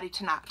everybody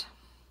tonight.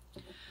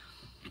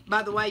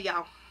 By the way,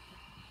 y'all,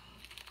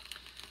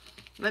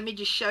 let me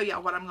just show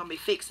y'all what I'm going to be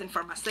fixing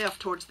for myself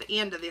towards the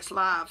end of this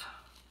live.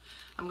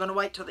 I'm going to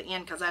wait till the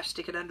end because I have to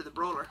stick it under the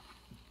broiler.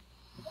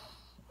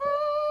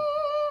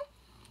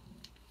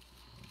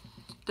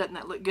 Doesn't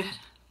that look good?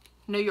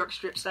 New York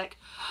strip steak.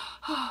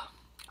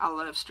 I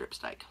love strip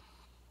steak.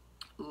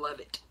 Love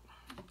it.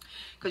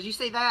 Because you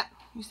see that?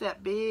 You see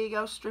that big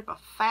old strip of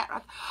fat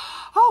right there?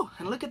 Oh,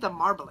 and look at the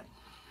marbling.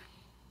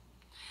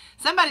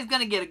 Somebody's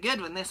going to get a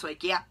good one this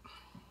week. Yep.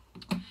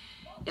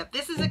 Yep,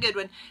 this is a good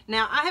one.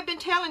 Now, I have been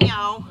telling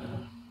y'all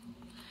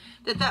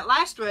that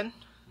last one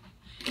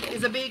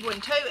is a big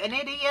one too, and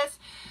it is.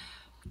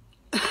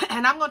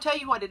 And I'm going to tell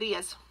you what it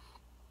is.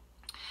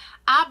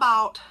 I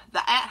bought the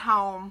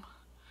at-home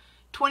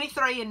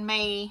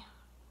 23andMe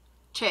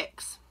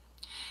checks.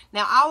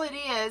 Now, all it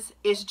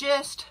is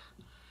just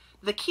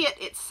the kit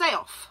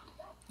itself.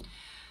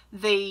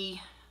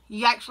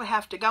 You actually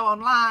have to go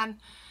online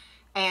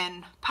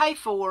and pay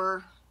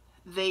for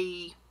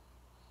the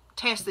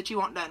test that you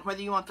want done,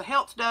 whether you want the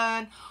health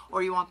done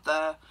or you want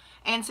the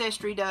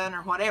ancestry done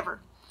or whatever.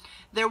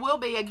 There will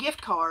be a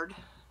gift card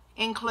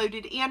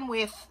included in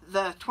with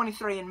the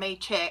 23andMe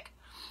check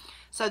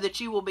so that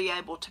you will be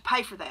able to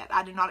pay for that.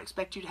 I do not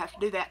expect you to have to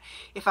do that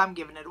if I'm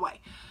giving it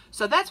away.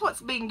 So that's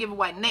what's being given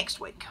away next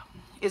week,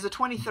 is a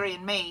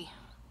 23andMe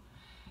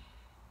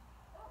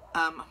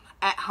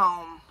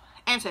at-home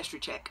ancestry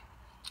check.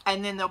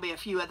 And then there'll be a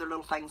few other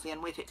little things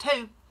in with it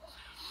too.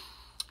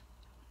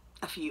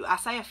 A few. I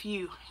say a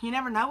few. You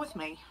never know with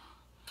me.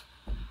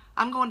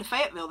 I'm going to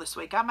Fayetteville this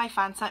week. I may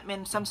find something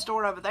in some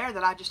store over there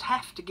that I just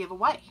have to give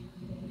away.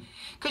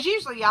 Because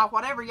usually, y'all,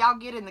 whatever y'all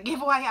get in the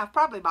giveaway, I've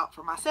probably bought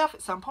for myself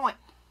at some point.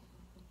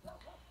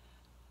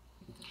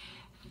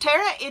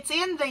 Tara, it's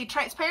in the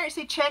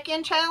Transparency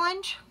Check-In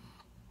Challenge.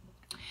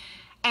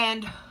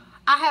 And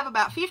I have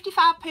about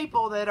 55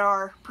 people that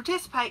are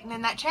participating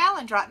in that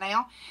challenge right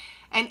now.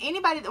 And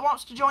anybody that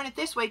wants to join it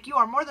this week, you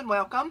are more than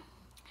welcome.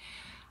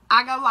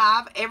 I go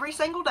live every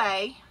single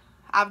day.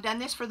 I've done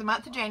this for the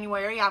month of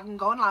January. I've been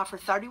going live for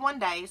 31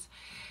 days,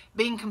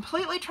 being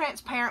completely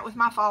transparent with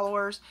my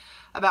followers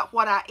about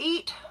what I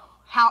eat,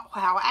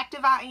 how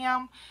active I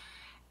am,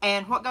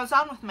 and what goes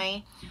on with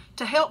me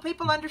to help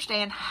people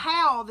understand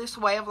how this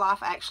way of life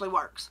actually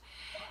works.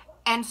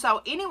 And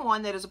so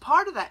anyone that is a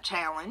part of that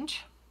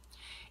challenge,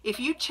 if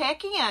you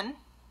check in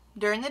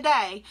during the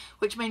day,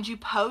 which means you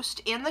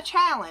post in the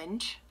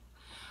challenge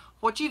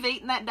what you've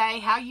eaten that day,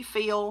 how you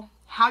feel,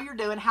 how you're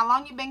doing, how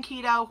long you've been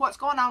keto, what's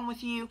going on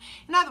with you.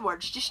 In other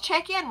words, just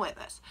check in with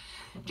us.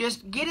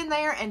 Just get in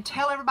there and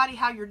tell everybody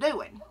how you're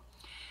doing.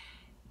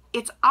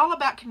 It's all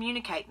about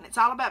communicating. It's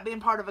all about being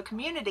part of a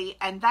community,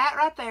 and that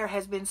right there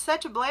has been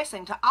such a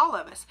blessing to all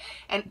of us.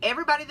 And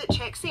everybody that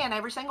checks in,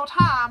 every single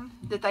time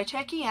that they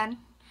check in,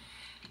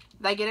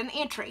 they get an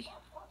entry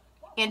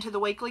into the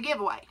weekly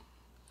giveaway.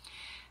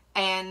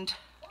 And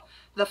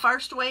the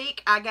first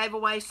week, I gave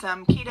away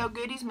some keto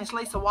goodies. Miss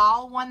Lisa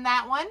Wall won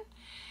that one.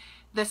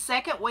 The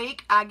second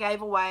week, I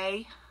gave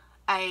away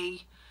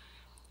a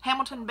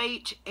Hamilton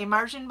Beach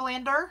immersion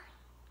blender.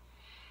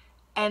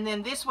 And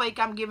then this week,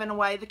 I'm giving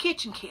away the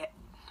kitchen kit.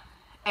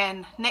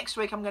 And next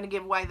week, I'm going to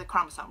give away the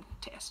chromosome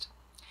test.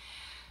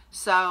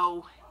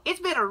 So,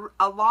 it's been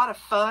a lot of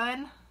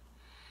fun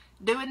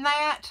doing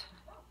that.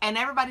 And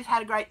everybody's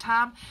had a great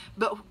time.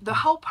 But the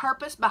whole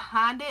purpose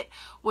behind it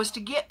was to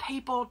get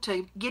people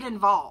to get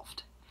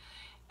involved.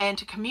 And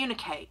to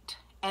communicate.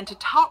 And to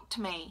talk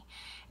to me.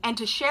 And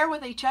to share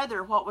with each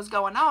other what was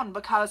going on.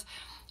 Because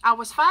I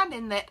was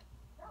finding that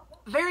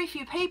very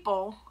few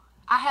people,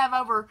 I have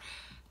over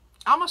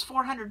almost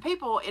 400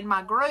 people in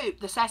my group,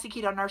 the Sassy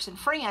Keto Nurse and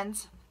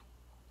Friends,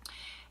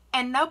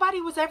 and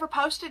nobody was ever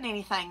posting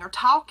anything or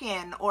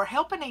talking or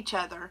helping each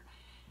other.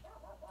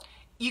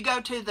 You go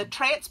to the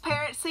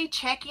Transparency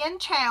Check-In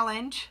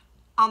Challenge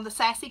on the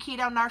Sassy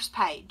Keto Nurse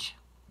page,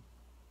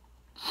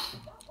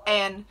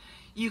 and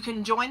you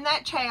can join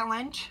that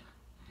challenge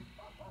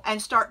and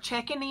start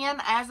checking in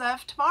as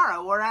of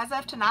tomorrow or as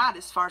of tonight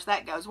as far as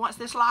that goes. Once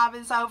this live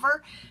is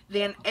over,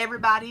 then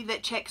everybody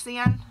that checks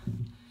in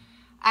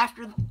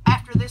after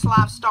this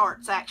live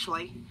starts,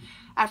 actually.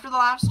 After the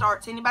live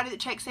starts, anybody that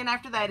checks in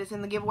after that is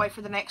in the giveaway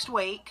for the next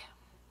week.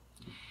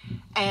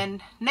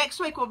 And next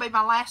week will be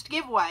my last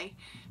giveaway,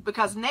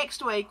 because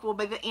next week will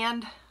be the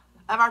end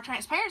of our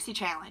Transparency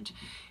Challenge.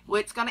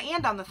 It's going to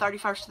end on the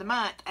 31st of the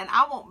month, and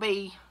I won't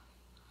be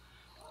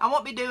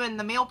doing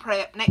the meal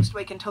prep next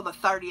week until the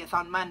 30th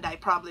on Monday,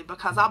 probably,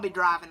 because I'll be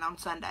driving on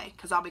Sunday,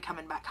 because I'll be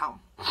coming back home.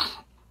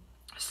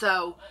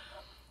 So,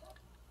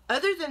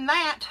 other than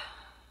that,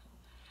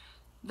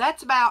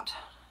 that's about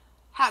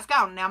how it's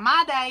going. Now,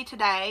 my day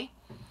today,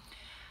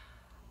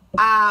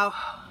 I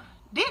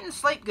didn't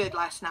sleep good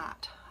last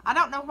night. I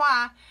don't know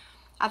why.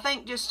 I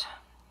think just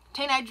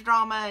teenage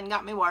drama and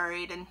got me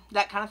worried and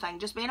that kind of thing.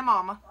 Just being a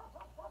mama.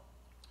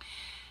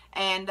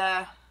 And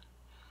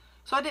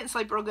so I didn't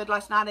sleep real good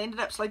last night. I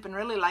ended up sleeping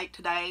really late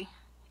today.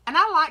 And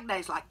I like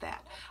days like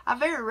that. I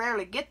very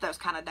rarely get those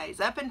kind of days.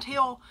 Up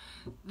until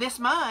this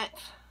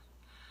month,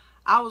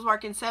 I was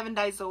working 7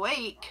 days a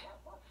week,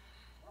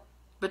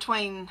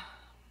 between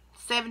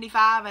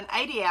 75 and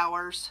 80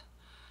 hours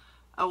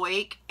a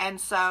week.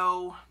 And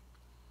so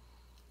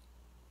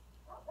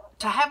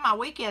to have my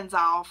weekends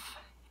off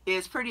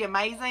is pretty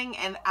amazing,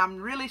 and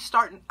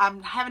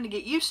I'm having to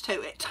get used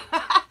to it.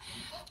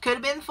 Could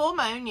have been the full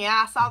moon.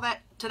 Yeah, I saw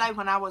that today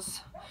when I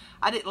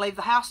didn't leave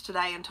the house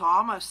today until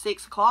almost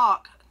 6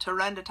 o'clock to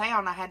run to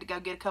town. I had to go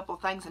get a couple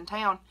of things in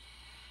town.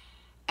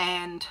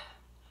 And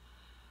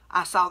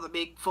I saw the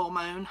big full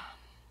moon.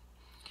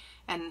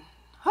 And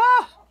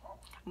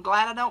I'm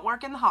glad I don't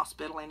work in the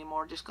hospital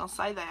anymore. Just going to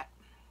say that.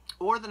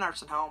 Or the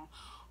nursing home.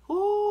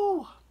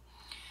 Ooh.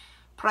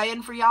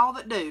 Praying for y'all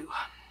that do.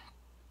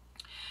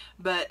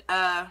 But,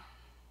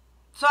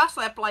 so I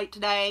slept late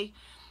today.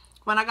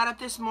 When I got up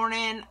this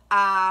morning,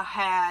 I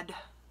had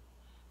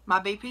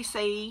my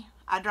BPC.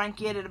 I drank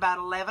it at about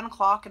 11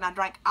 o'clock, and I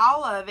drank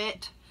all of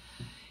it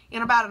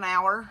in about an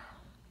hour.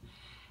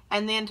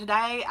 And then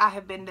today, I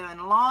have been doing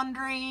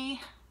laundry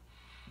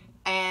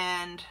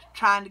and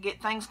trying to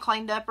get things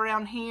cleaned up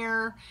around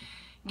here,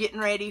 getting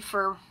ready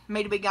for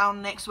me to be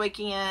gone next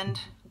weekend.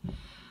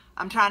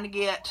 I'm trying to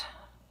get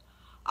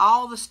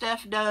all the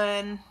stuff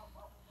done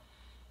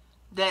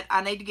that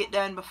I need to get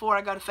done before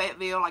I go to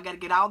Fayetteville. I got to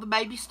get all the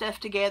baby stuff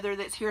together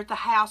that's here at the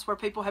house where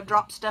people have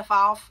dropped stuff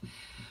off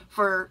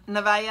for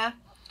Nevaeh,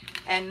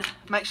 and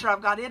make sure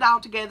I've got it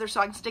all together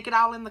so I can stick it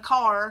all in the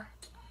car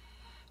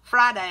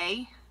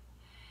Friday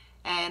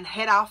and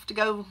head off to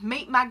go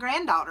meet my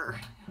granddaughter.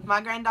 My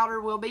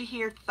granddaughter will be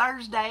here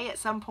Thursday at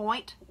some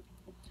point.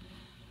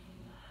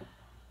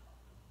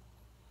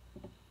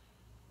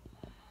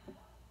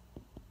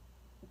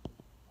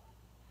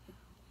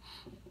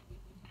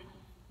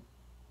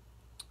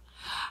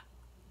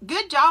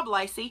 Good job,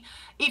 Lacey.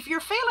 If you're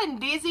feeling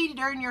dizzy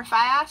during your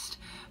fast,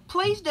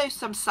 please do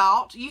some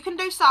salt. You can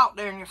do salt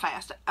during your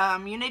fast.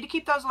 You need to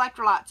keep those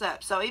electrolytes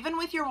up. So even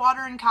with your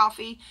water and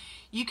coffee,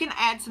 you can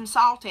add some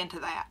salt into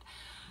that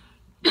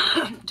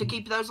to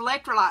keep those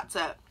electrolytes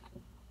up.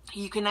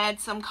 You can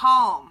add some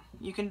calm.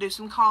 You can do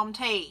some calm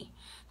tea.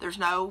 There's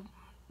no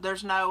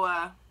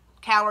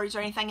calories or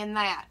anything in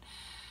that.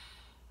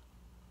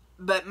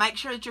 But make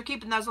sure that you're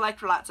keeping those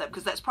electrolytes up,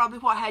 because that's probably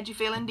what had you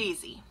feeling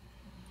dizzy.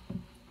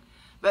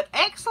 But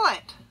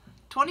excellent.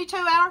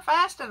 22-hour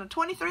fast and a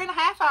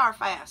 23.5-hour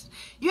fast.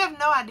 You have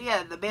no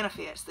idea the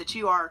benefits that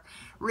you are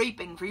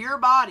reaping for your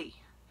body.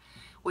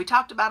 We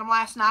talked about them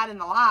last night in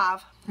the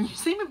live. You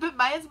see me put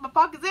my hands in my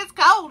pockets. It's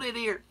cold in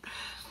here.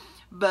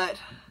 But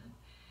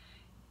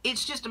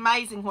it's just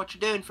amazing what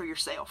you're doing for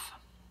yourself.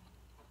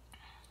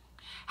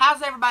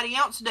 How's everybody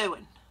else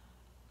doing?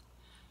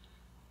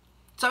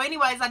 So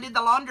anyways, I did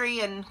the laundry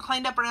and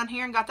cleaned up around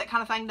here and got that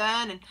kind of thing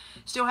done, and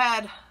still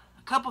had a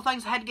couple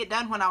things I had to get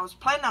done when I was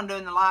planning on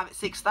doing the live at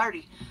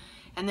 6:30,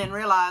 and then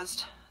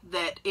realized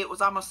that it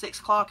was almost 6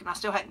 o'clock and I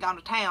still hadn't gone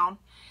to town,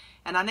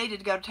 and I needed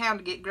to go to town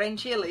to get green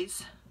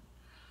chilies,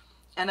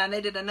 and I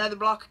needed another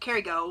block of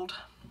Kerrygold,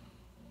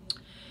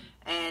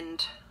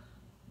 and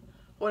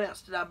what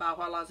else did I buy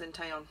while I was in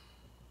town?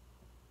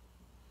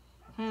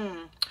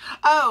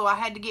 Oh, I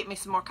had to get me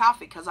some more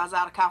coffee because I was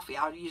out of coffee.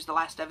 I used the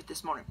last of it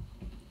this morning.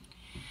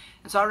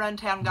 And so I ran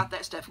to town and got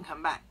that stuff and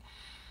come back.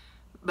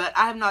 But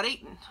I have not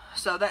eaten.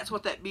 So that's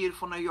what that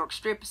beautiful New York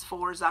strip is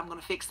for, is I'm going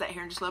to fix that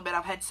here in just a little bit.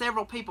 I've had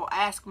several people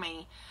ask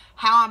me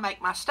how I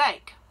make my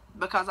steak,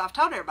 because I've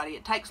told everybody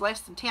it takes less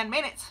than 10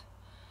 minutes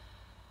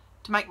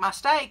to make my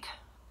steak,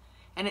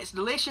 and it's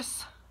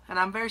delicious, and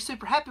I'm very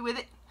super happy with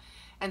it.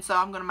 And so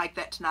I'm going to make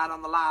that tonight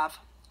on the live,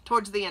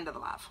 towards the end of the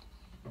live.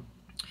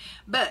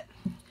 But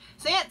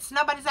since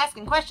nobody's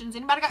asking questions,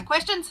 anybody got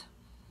questions?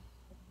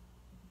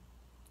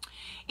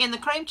 In the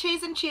cream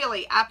cheese and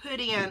chili, I put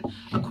in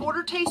a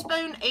 1/4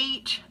 teaspoon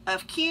each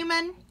of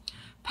cumin,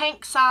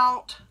 pink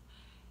salt,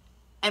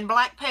 and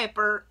black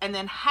pepper, and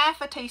then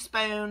 1/2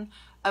 teaspoon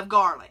of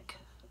garlic.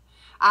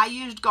 I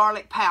used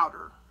garlic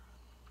powder.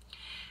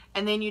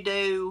 And then you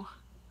do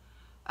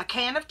a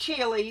can of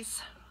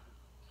chilies,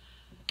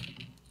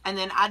 and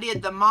then I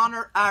did the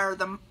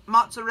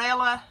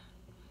mozzarella,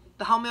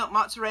 the whole milk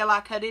mozzarella.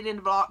 I cut it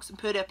into blocks and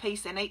put a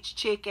piece in each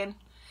chicken.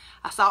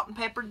 I salt and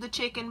peppered the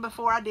chicken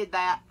before I did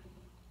that,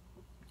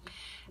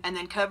 and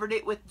then covered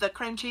it with the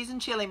cream cheese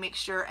and chili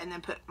mixture, and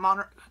then put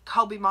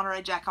Colby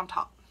Monterey Jack on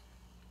top.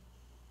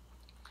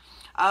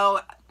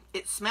 Oh,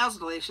 it smells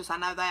delicious, I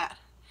know that.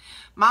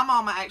 My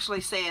mama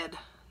actually said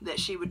that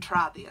she would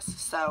try this,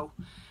 so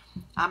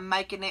I'm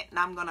making it, and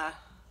I'm going to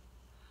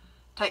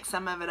take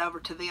some of it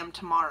over to them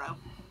tomorrow.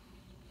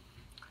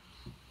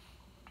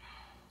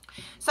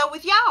 So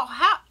with y'all,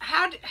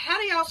 how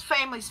do y'all's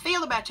families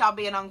feel about y'all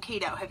being on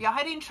keto? Have y'all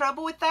had any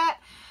trouble with that?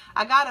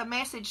 I got a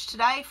message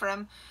today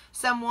from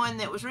someone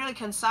that was really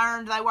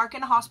concerned. They work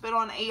in a hospital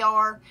in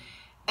ER,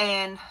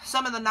 and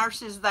some of the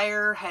nurses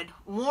there had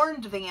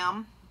warned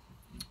them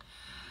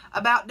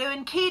about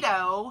doing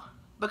keto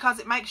because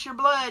it makes your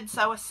blood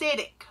so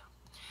acidic.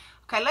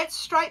 Okay, let's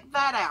straighten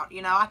that out.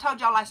 You know, I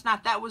told y'all last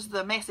night that was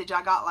the message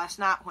I got last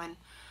night when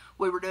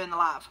we were doing the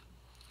live.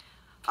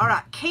 All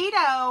right,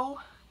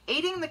 keto,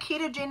 eating the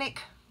ketogenic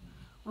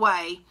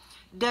way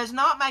does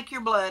not make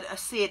your blood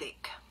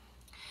acidic.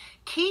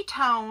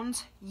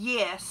 Ketones,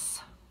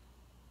 yes.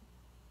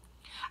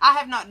 I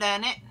have not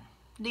done it,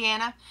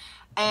 Deanna,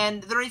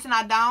 and the reason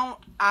I don't,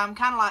 I'm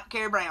kind of like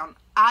Carrie Brown.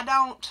 I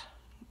don't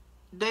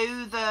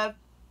do the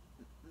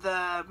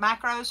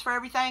macros for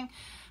everything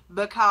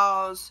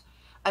because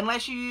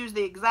unless you use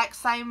the exact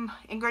same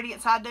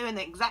ingredients I do and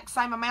the exact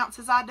same amounts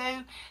as I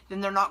do,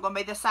 then they're not going to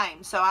be the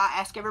same. So I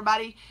ask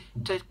everybody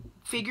to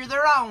figure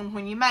their own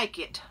when you make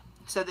it,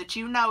 so that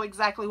you know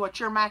exactly what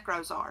your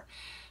macros are.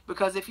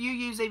 Because if you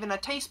use even a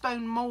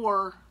teaspoon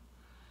more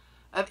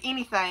of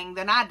anything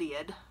than I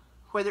did,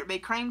 whether it be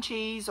cream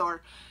cheese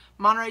or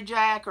Monterey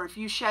Jack, or if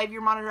you shave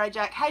your Monterey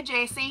Jack. Hey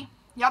Jessie,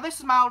 y'all, this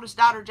is my oldest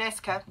daughter,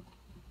 Jessica.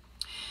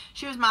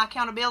 She was my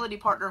accountability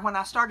partner when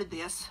I started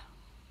this.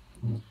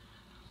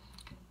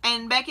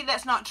 And Becky,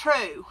 that's not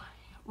true.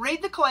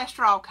 Read the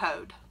cholesterol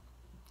code,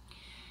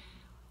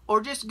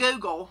 or just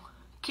Google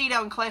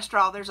keto and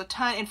cholesterol. There's a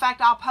ton. In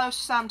fact, I'll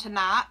post some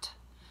tonight.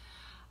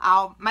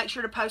 I'll make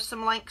sure to post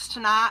some links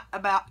tonight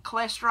about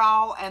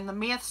cholesterol and the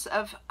myths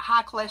of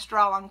high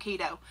cholesterol on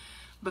keto,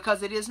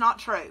 because it is not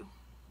true.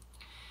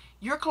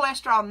 Your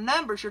cholesterol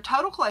numbers, your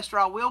total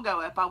cholesterol will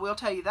go up, I will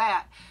tell you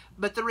that.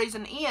 But the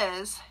reason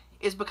is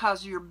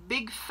because your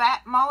big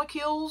fat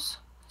molecules,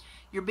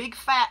 your big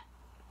fat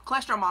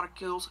cholesterol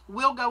molecules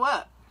will go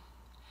up.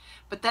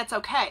 But that's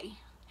okay.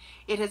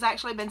 It has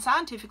actually been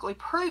scientifically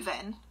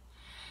proven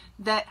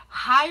that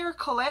higher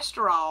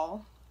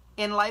cholesterol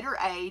in later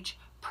age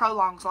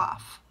prolongs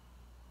life.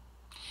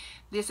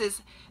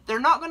 They're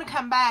not going to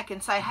come back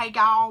and say, hey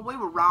y'all, we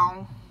were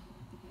wrong.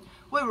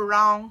 We were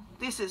wrong.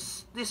 This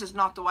is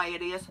not the way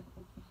it is.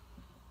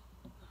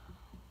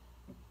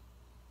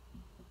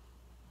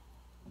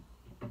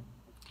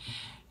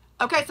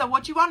 Okay, so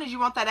what you want is you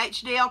want that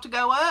HDL to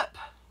go up.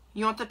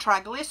 You want the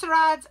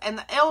triglycerides and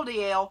the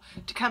LDL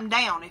to come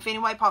down, if any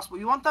way possible.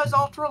 You want those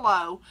ultra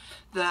low,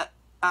 the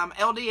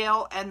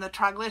LDL and the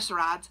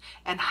triglycerides,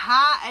 and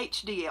high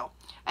HDL.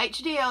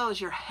 HDL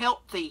is your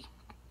healthy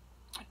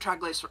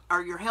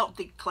your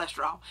healthy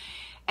cholesterol.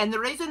 And the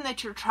reason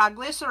that your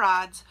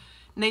triglycerides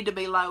need to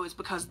be low is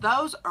because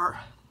those are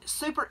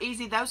super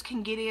easy. Those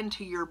can get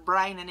into your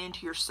brain and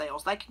into your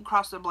cells. They can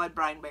cross the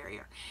blood-brain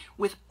barrier.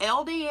 With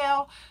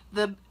LDL,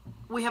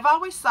 we have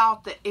always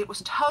thought that it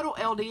was total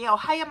LDL.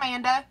 Hey,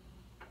 Amanda.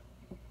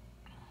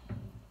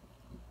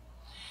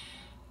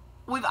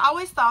 We've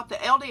always thought that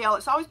LDL,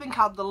 it's always been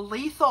called the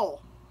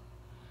lethal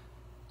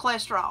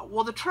cholesterol.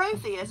 Well, the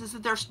truth is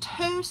that there's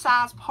two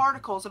size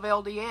particles of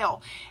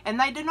LDL, and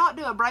they do not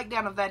do a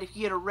breakdown of that if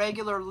you get a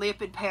regular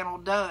lipid panel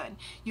done.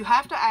 You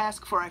have to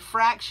ask for a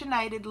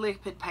fractionated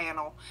lipid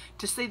panel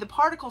to see the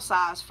particle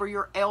size for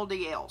your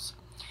LDLs.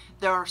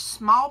 There are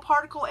small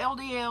particle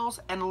LDLs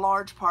and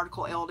large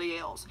particle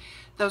LDLs.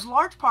 Those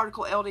large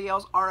particle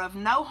LDLs are of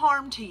no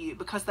harm to you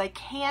because they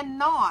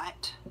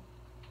cannot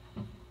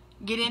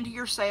get into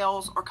your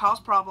cells or cause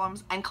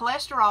problems, and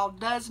cholesterol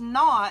does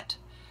not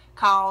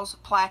cause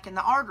plaque in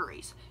the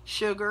arteries.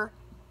 Sugar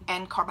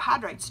and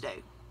carbohydrates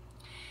do.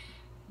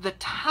 The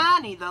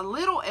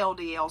little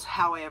LDLs,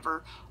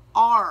 however,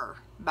 are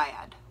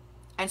bad.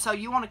 And so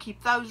you want to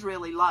keep those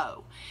really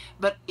low.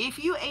 But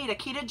if you eat a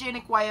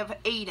ketogenic way of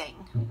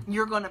eating,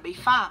 you're going to be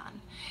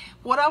fine.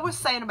 What I was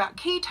saying about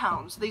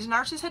ketones, these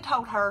nurses had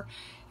told her,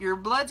 your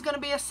blood's going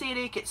to be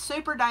acidic, it's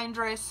super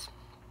dangerous.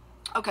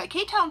 Okay,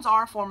 ketones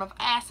are a form of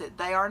acid.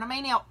 They are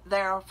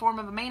a form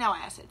of amino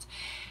acids.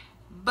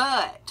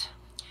 But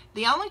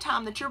the only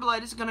time that your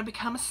blood is going to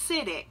become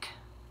acidic,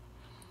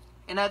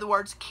 in other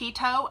words,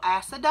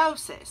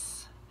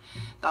 ketoacidosis,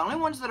 the only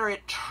ones that are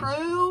at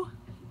true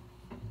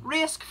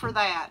risk for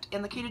that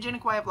in the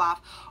ketogenic way of life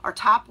are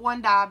type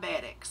 1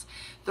 diabetics.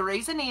 The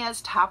reason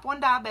is type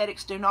 1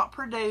 diabetics do not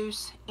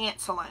produce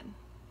insulin.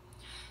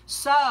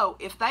 So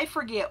if they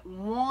forget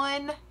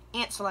one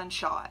insulin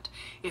shot,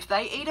 if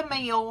they eat a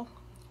meal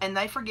and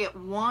they forget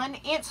one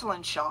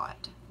insulin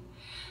shot,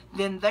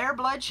 then their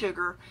blood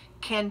sugar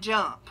can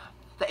jump.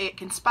 It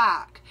can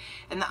spike.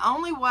 And the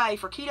only way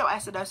for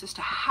ketoacidosis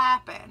to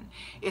happen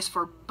is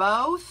for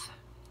both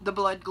the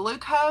blood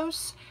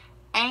glucose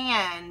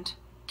and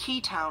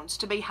ketones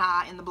to be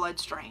high in the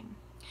bloodstream.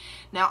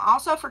 Now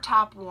also for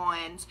type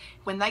 1s,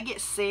 when they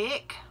get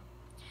sick,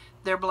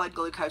 their blood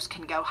glucose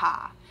can go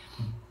high.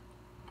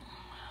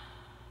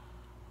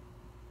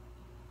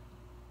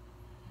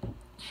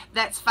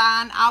 That's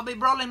fine. I'll be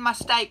broiling my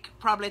steak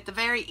probably at the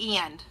very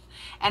end,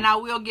 and I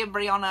will give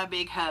Brianna a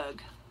big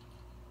hug.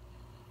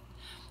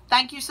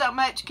 Thank you so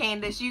much,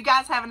 Candace. You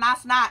guys have a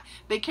nice night.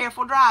 Be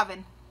careful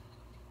driving.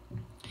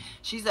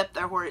 She's up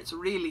there where it's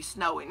really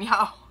snowing,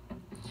 y'all.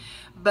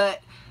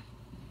 But,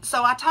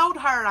 so I told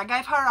her, I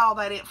gave her all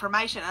that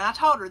information, and I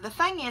told her, the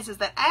thing is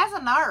that as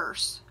a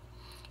nurse,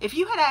 if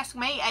you had asked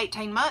me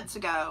 18 months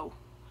ago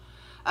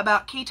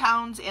about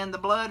ketones in the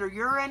blood or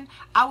urine,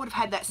 I would have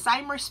had that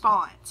same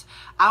response.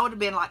 I would have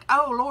been like,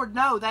 oh, Lord,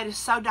 no, that is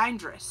so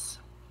dangerous.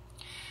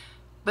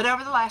 But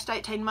over the last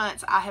 18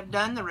 months, I have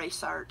done the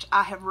research.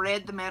 I have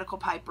read the medical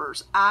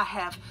papers. I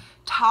have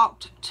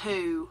talked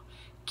to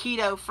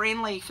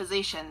keto-friendly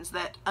physicians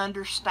that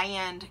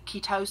understand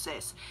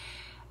ketosis.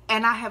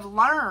 And I have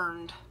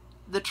learned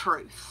the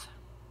truth.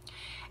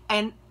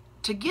 And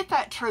to get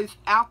that truth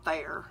out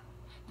there,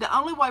 the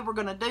only way we're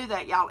going to do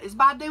that, y'all, is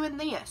by doing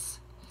this.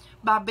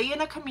 by being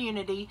a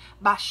community,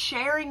 by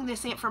sharing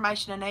this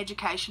information and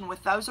education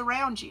with those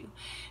around you.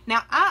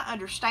 Now, I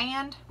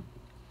understand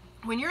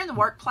when you're in the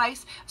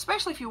workplace,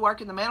 especially if you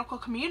work in the medical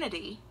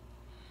community,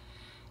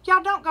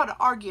 y'all don't go to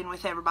arguing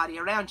with everybody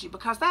around you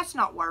because that's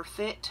not worth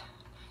it.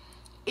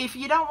 If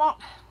you don't want,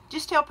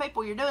 just tell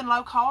people you're doing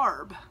low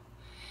carb,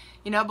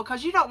 you know,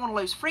 because you don't want to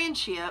lose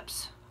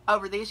friendships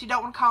over this. You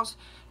don't want to cause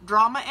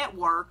drama at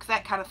work,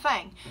 that kind of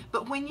thing.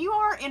 But when you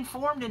are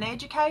informed and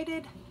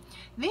educated,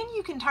 then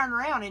you can turn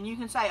around and you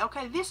can say,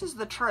 okay, this is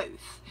the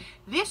truth.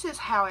 This is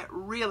how it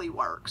really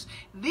works.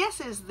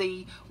 This is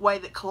the way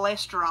that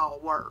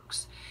cholesterol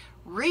works.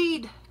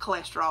 Read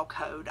cholesterol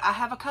code. I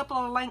have a couple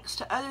of links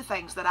to other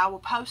things that I will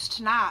post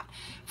tonight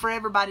for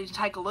everybody to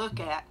take a look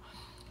at.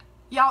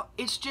 Y'all,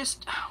 it's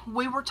just,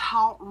 we were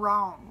taught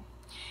wrong.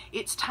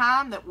 It's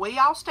time that we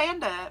all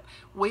stand up,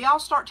 we all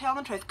start telling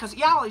the truth. Because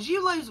y'all, as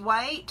you lose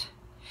weight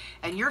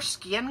and your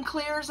skin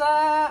clears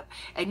up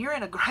and you're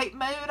in a great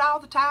mood all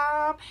the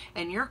time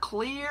and you're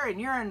clear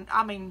and you're in,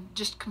 I mean,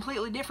 just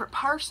completely different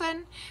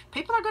person,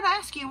 people are going to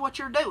ask you what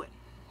you're doing.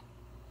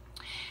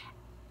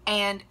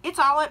 And it's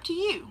all up to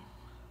you.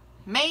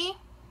 Me,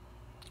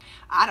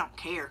 I don't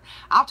care.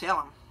 I'll tell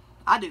them.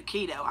 I do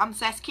keto. I'm a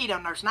Sassy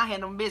Keto Nurse and I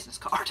hand them a business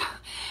card.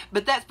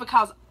 But that's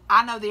because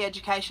I know the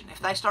education.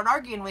 If they start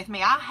arguing with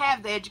me, I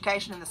have the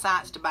education and the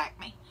science to back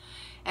me.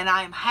 And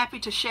I am happy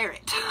to share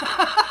it.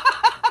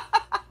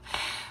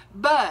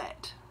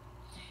 But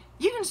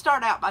you can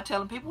start out by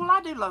telling people, well,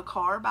 I do low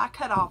carb. I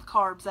cut all the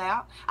carbs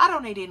out. I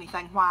don't eat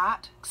anything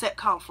white except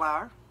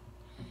cauliflower,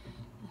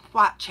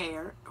 white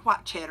cheddar.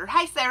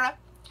 Hey, Sarah.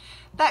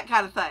 That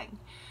kind of thing.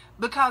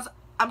 Because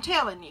I'm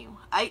telling you,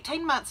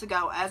 18 months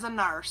ago as a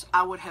nurse,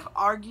 I would have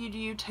argued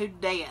you to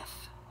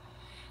death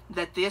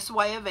that this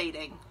way of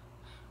eating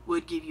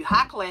would give you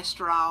high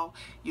cholesterol,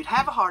 you'd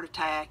have a heart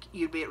attack,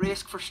 you'd be at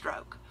risk for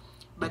stroke.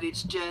 But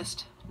it's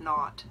just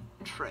not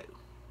true.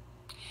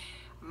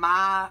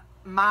 My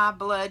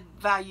blood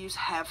values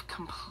have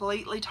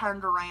completely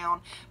turned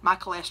around. My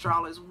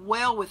cholesterol is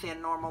well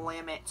within normal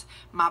limits.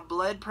 My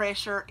blood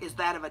pressure is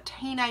that of a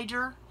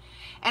teenager.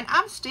 And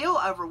I'm still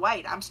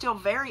overweight. I'm still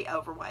very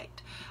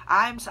overweight.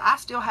 I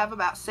still have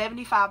about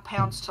 75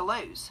 pounds to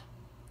lose.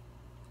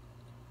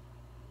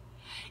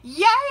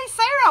 Yay,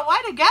 Sarah, way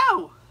to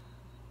go.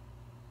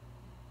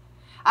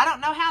 I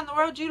don't know how in the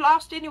world you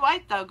lost any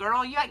weight, though,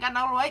 girl. You ain't got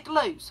no weight to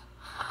lose.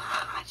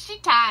 She's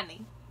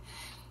tiny.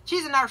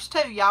 She's a nurse,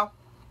 too, y'all.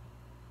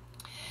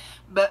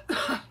 But,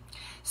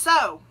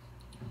 so,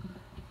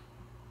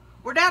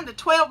 we're down to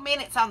 12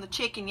 minutes on the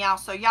chicken, y'all.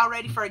 So, y'all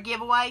ready for a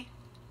giveaway?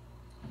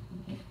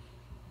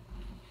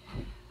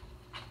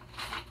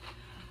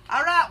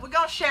 All right, we're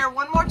going to share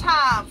one more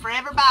time for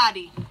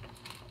everybody.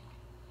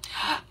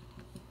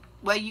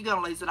 Well, you're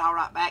going to lose it all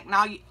right back.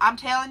 Now, I'm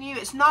telling you,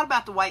 it's not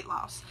about the weight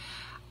loss.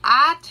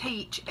 I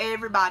teach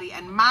everybody,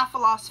 and my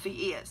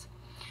philosophy is,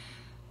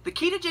 the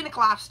ketogenic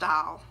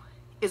lifestyle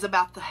is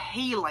about the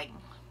healing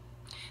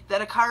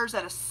that occurs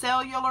at a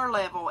cellular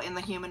level in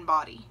the human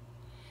body.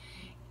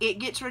 It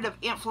gets rid of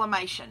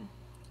inflammation.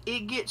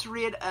 It gets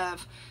rid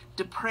of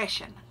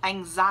depression,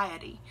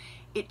 anxiety.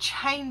 It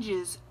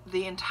changes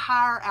the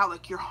entire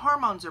outlook. Your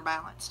hormones are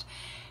balanced.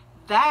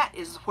 That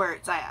is where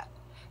it's at.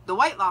 The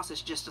weight loss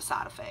is just a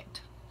side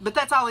effect. But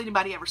that's all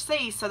anybody ever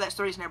sees, so that's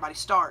the reason everybody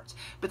starts.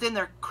 But then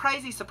they're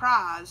crazy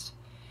surprised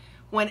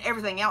when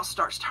everything else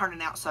starts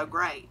turning out so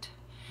great.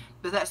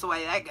 But that's the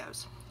way that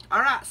goes.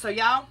 Alright, so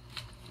y'all,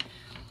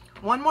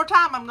 one more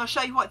time I'm going to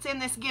show you what's in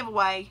this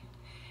giveaway,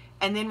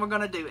 and then we're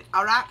going to do it.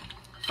 Alright,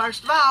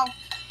 first of all,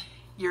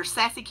 your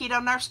Sassy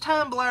Keto Nurse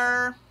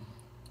tumbler.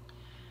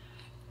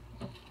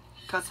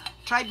 Because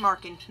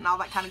trademarking and all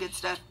that kind of good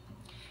stuff.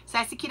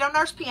 Sassy Keto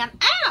Nurse pen.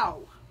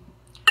 Ow!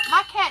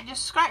 My cat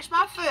just scratched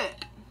my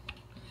foot.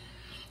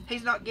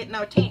 He's not getting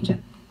no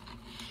attention.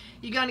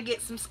 You're going to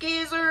get some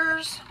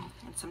scissors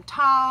and some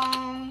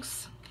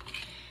tongs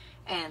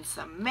and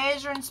some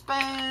measuring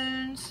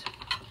spoons,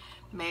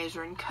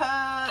 measuring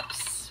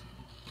cups,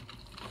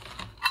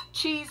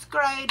 cheese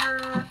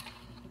grater,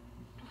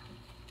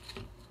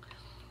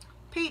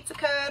 pizza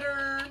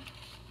cutter,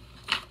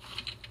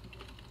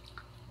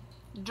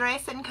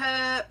 dressing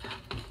cup,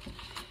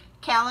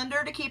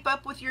 calendar to keep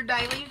up with your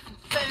daily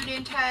food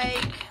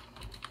intake,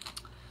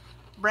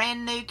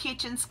 brand new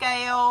kitchen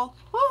scale.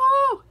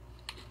 Woohoo!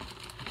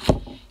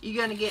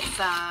 You're going to get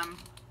some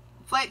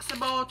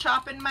flexible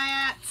chopping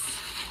mats,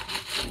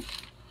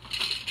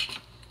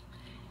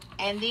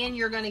 and then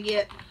you're going to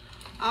get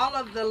all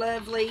of the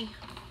lovely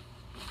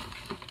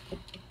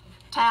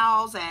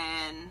towels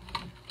and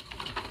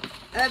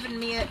oven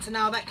mitts and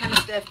all that kind of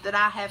stuff that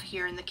I have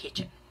here in the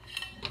kitchen.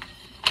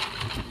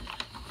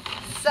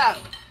 So,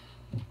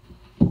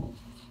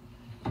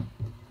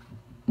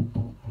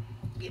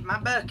 get my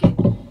bucket.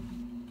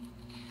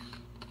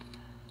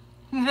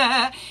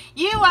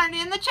 You weren't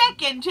in the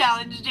check-in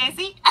challenge,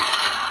 Jessie.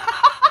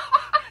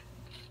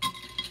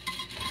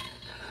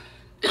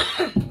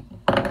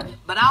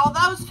 But all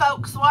those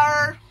folks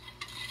were.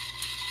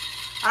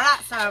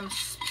 Alright, so I'm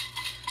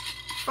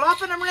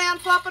flopping them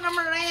around,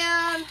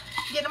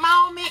 Get them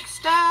all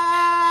mixed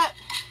up.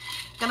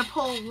 Gonna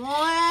pull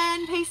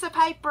one piece of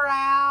paper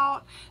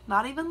out.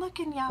 Not even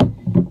looking, y'all.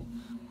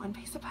 One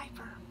piece of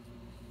paper.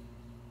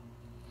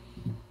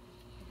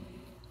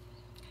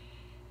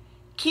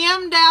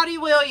 Kim Dowdy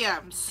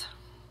Williams,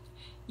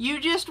 you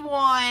just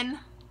won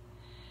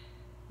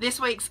this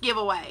week's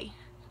giveaway.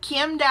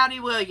 Kim Dowdy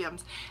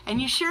Williams.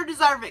 And you sure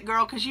deserve it,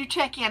 girl, because you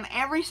check in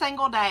every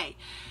single day.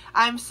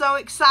 I'm so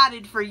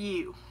excited for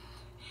you.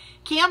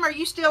 Kim, are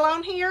you still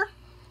on here?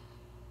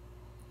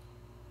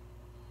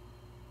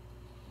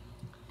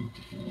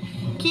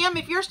 Kim,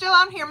 if you're still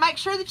on here, make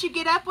sure that you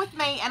get up with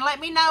me and let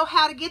me know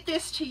how to get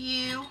this to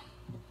you.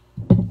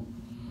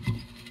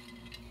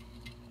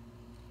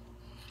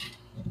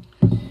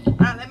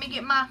 Alright, let me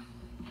get my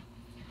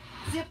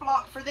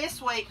Ziploc for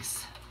this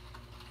week's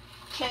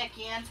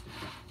check-ins.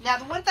 Now,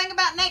 the one thing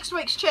about next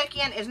week's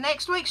check-in is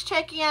next week's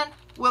check-in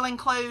will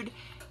include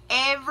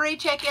every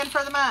check-in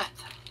for the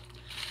month.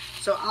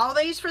 So all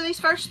these for these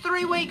first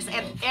 3 weeks,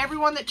 and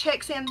everyone that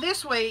checks in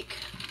this week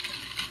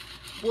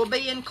will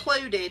be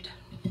included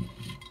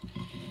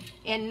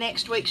in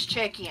next week's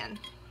check-in.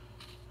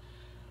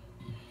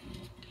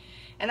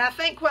 And I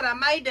think what I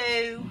may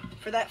do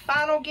for that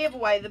final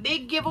giveaway, the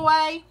big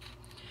giveaway,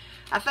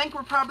 I think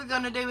we're probably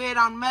going to do it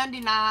on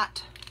Monday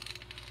night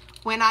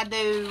when I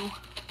do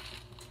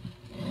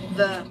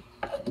the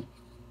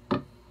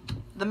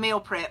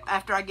meal prep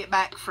after I get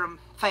back from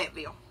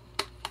Fayetteville.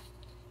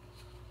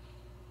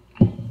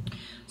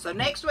 So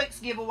next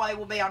week's giveaway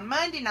will be on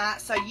Monday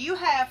night. So you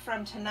have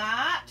from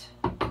tonight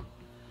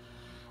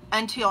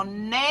until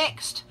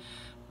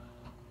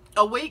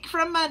a week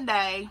from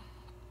Monday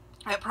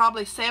at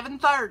probably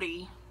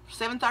 7:30.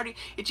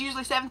 It's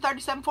usually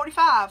 7:30,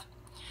 7:45.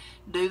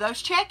 Do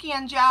those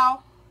check-ins,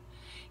 y'all.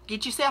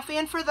 Get yourself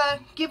in for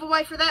the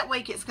giveaway for that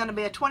week. It's going to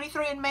be a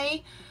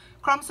 23andMe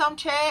chromosome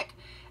check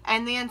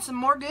and then some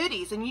more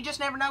goodies. And you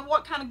just never know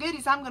what kind of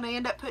goodies I'm going to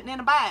end up putting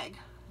in a bag.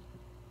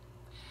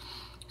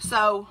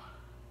 So,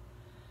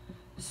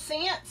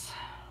 since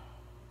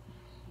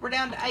we're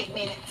down to 8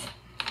 minutes.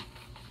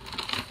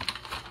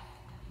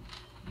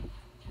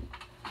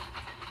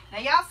 Now,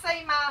 y'all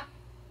see my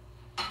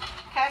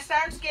cast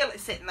iron skillet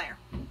sitting there.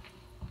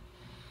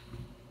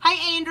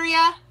 Hey,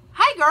 Andrea.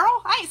 Hey,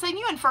 girl. I ain't seen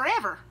you in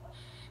forever.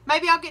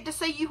 Maybe I'll get to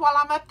see you while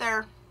I'm up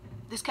there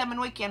this coming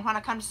weekend when I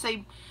come to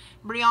see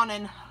Brianna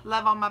and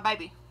love on my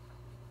baby.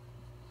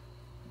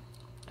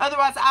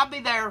 Otherwise, I'll be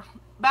there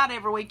about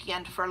every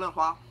weekend for a little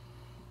while.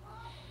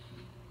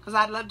 Because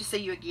I'd love to see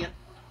you again.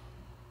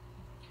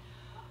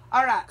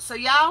 Alright, so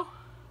y'all,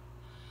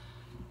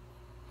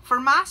 for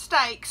my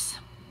steaks,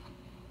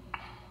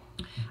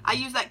 I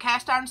use that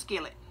cast iron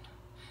skillet.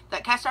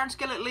 That cast iron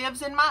skillet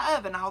lives in my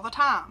oven all the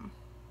time.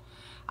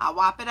 I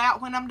wipe it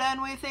out when I'm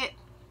done with it,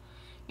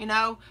 you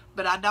know,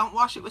 but I don't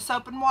wash it with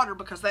soap and water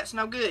because that's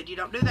no good. You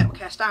don't do that with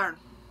cast iron.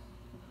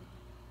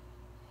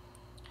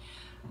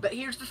 But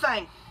here's the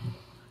thing.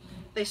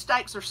 These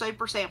steaks are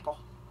super simple,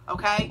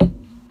 okay?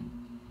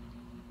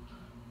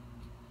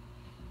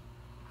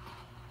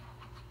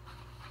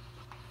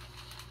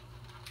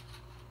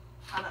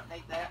 I don't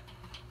need that.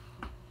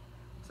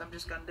 So I'm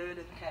just going to do it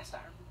in the cast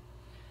iron.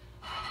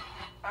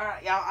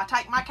 Alright, y'all. I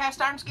take my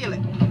cast iron skillet.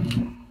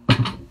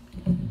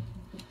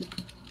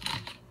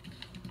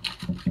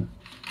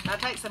 I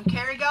take some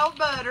Kerrygold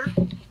butter.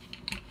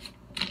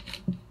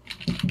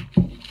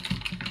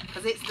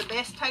 Because it's the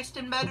best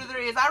tasting butter there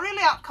is. I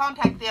really ought to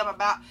contact them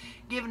about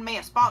giving me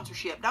a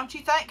sponsorship. Don't you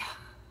think?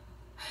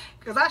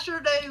 Because I sure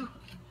do.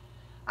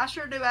 I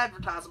sure do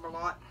advertise them a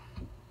lot.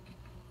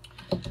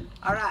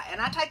 Alright,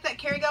 and I take that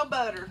Kerrygold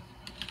butter,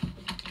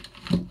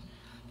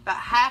 about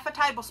half a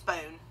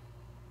tablespoon,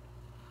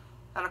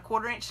 about a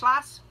 1/4 inch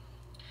slice,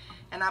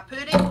 and I put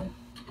it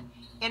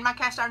in my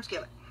cast iron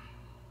skillet.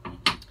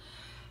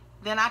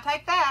 Then I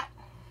take that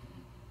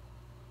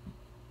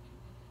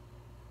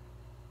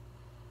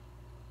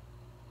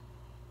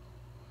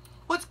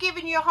What's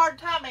giving you a hard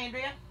time,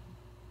 Andrea?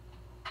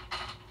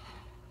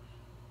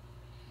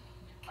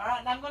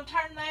 Alright, now I'm going to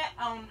turn that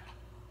on. I'm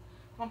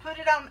going to put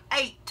it on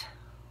 8.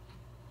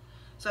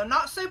 So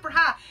not super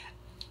high.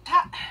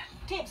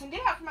 Timpson,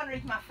 get out from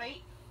underneath my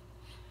feet.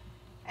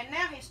 And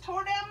now he's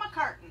tore down my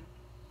curtain.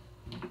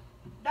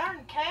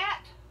 Darn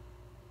cat.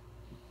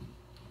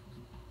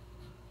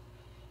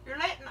 You're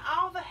letting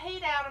all the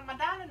heat out of my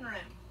dining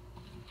room.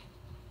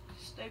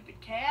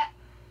 Stupid cat.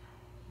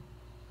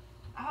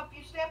 I hope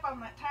you step on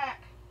that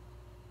tack.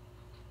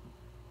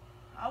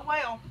 Oh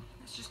well,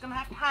 it's just going to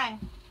have to hang.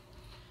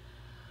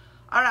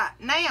 Alright,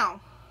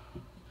 now,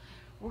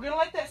 we're going to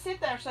let that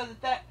sit there so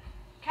that that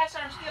cast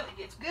iron skillet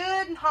gets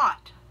good and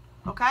hot.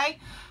 Okay?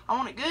 I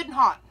want it good and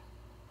hot.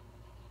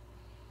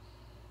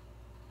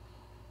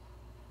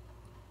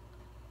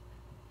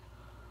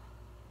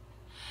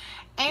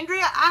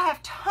 Andrea, I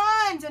have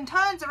tons and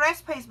tons of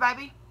recipes,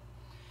 baby.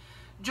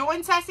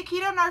 Join Sassy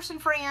Keto Nurse and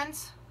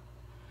friends.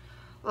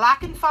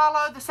 Like and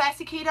follow the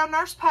Sassy Keto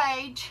Nurse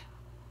page.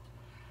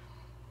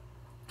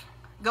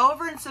 Go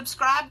over and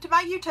subscribe to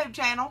my YouTube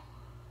channel.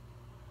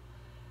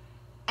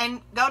 And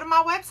go to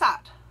my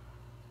website.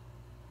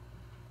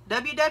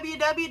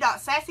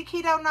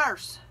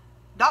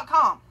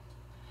 www.sassyketonurse.com.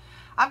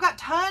 I've got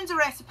tons of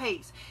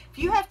recipes. If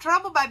you have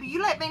trouble, baby,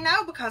 you let me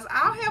know because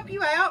I'll help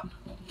you out.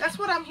 That's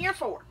what I'm here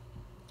for.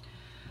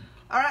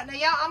 Alright, now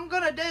y'all, I'm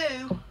going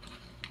to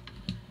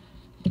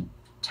do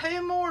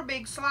 2 more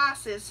big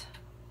slices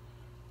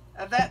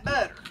of that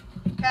butter.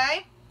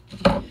 Okay?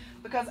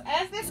 Because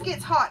as this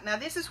gets hot, now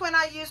this is when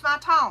I use my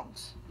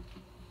tongs.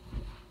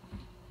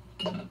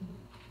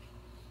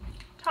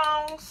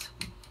 Tongs.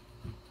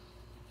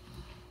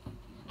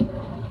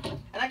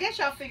 And I guess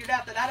y'all figured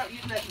out that I don't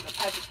use nothing but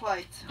paper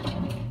plates.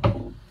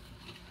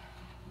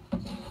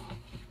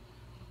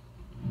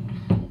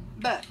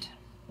 But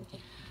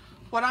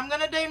what I'm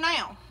going to do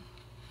now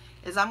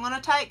is I'm going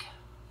to take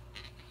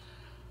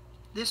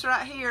this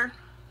right here,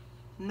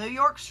 New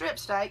York strip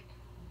steak,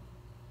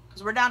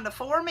 because we're down to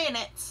 4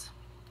 minutes,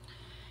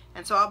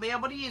 and so I'll be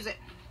able to use it.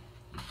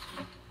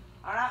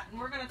 Alright, and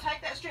we're going to take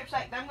that strip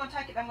steak, I'm going to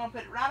take it, I'm going to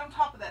put it right on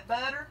top of that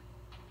butter,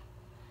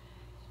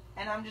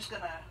 and I'm just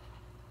going to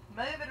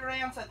move it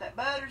around so that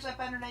butter's up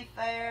underneath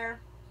there.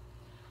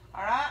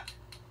 Alright?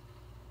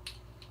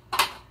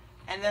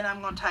 And then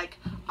I'm going to take,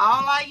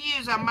 all I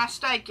use on my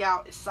steak,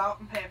 y'all, is salt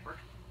and pepper.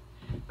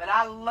 But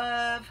I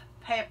love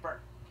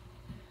pepper.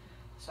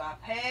 So I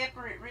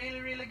pepper it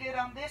really, really good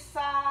on this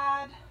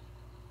side.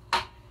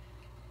 And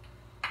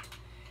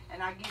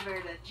I give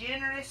it a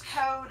generous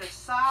coat of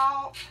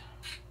salt.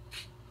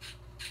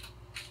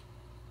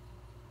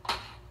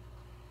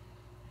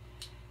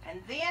 And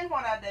then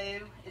what I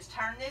do is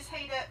turn this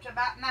heat up to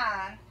about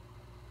 9.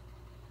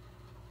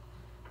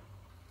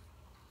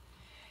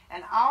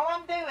 And all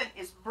I'm doing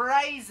is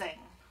braising.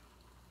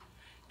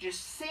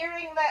 Just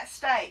searing that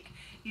steak.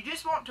 You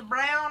just want to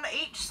brown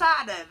each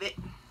side of it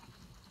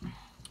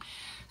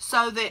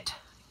so that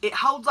it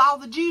holds all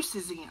the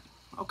juices in.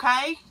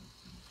 Okay?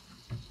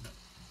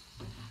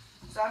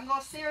 So I'm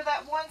going to sear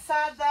that one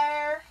side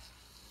there.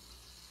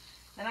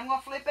 Then I'm going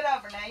to flip it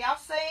over. Now y'all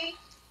see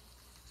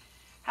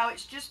how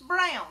it's just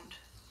browned.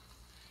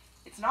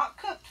 It's not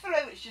cooked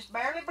through. It's just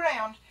barely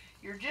browned.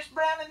 You're just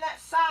browning that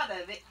side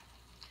of it.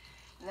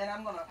 And then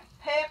I'm going to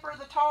pepper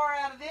the tar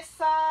out of this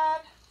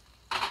side.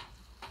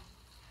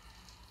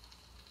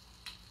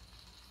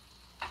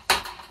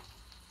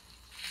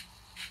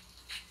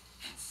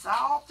 And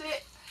salt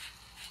it.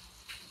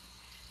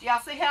 Do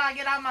y'all see how I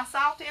get all my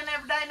salt in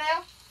every day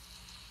now?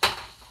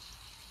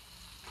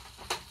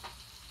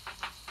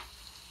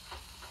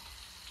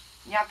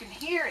 Y'all can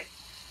hear it.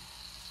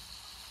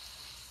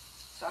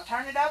 So I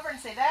turn it over and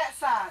see that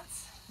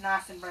side's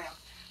nice and brown.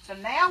 So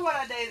now what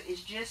I do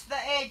is just the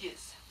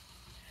edges.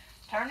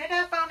 Turn it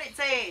up on its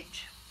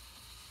edge.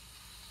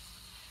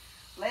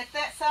 Let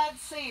that side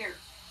sear.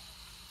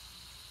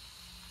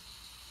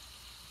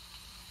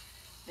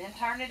 Then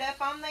turn it up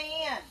on the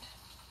end.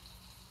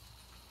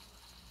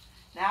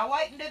 Now I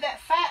wait and do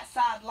that fat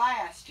side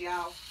last,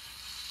 y'all.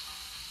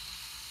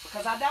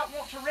 Because I don't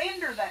want to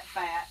render that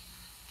fat.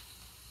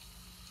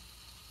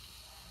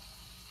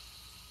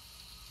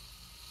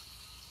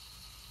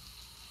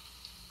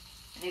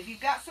 And if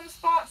you've got some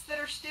spots that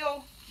are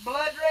still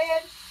blood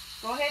red,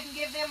 go ahead and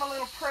give them a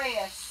little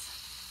press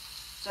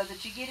so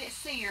that you get it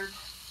seared.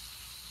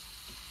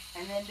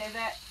 And then do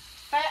that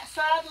fat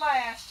side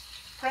last,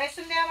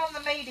 pressing down on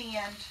the meat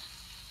end.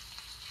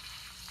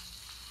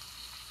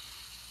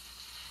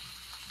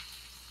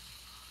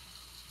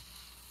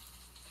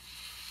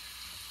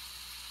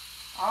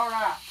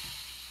 Alright.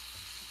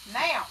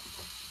 Now,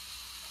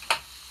 I'm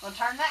going to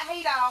turn that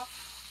heat off.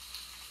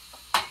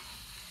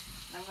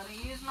 And I'm going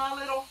to use my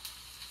little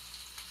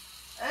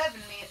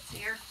oven mitts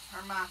here,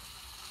 or my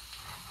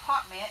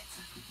hot mitts.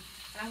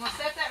 And I'm going to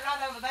set that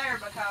right over there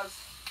because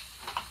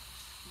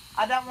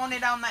I don't want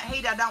it on that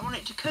heat. I don't want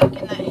it to cook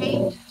in that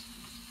heat.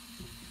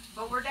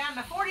 But we're down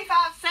to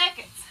 45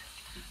 seconds.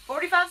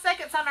 45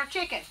 seconds on our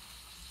chicken.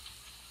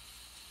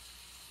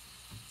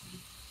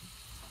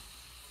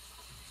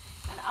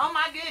 And oh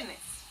my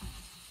goodness,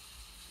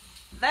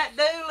 that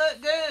do look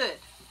good.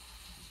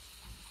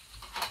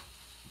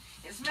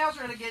 It smells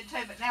really good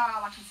too, but now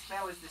all I can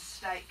smell is this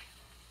steak.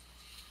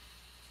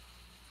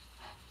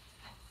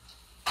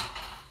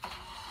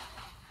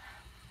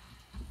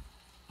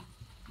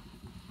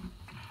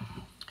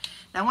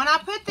 Now when I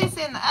put this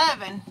in the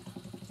oven,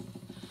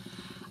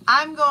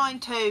 I'm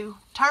going to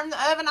turn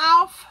the oven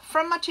off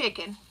from my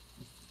chicken,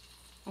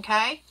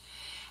 okay?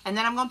 And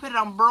then I'm going to put it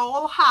on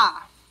broil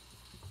high.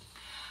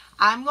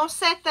 I'm going to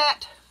set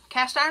that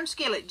cast iron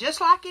skillet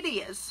just like it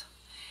is,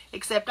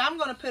 except I'm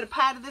going to put a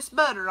pat of this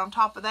butter on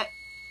top of that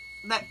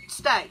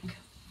steak.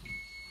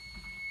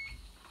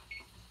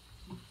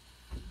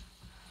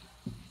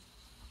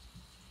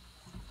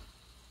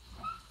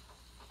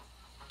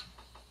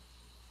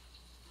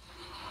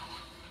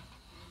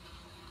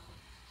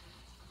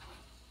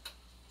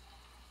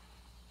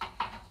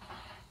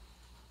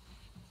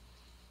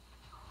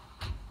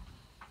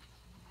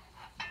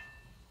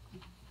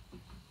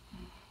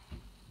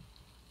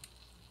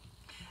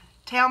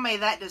 Tell me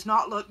that does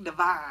not look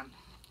divine.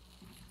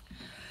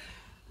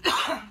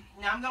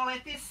 Now I'm going to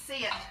let this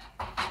sit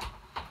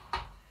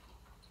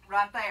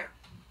right there.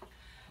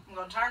 I'm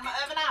going to turn my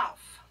oven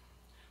off.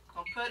 I'm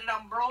going to put it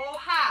on broil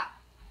high.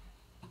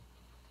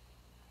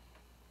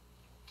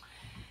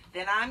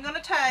 Then I'm going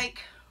to take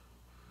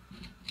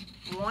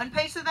one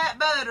piece of that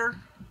butter,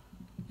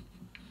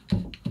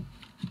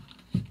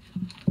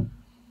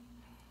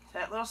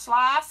 that little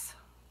slice.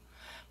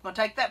 I'm going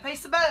to take that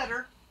piece of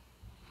butter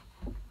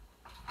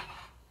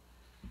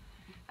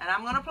and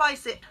I'm going to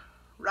place it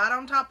right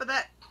on top of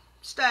that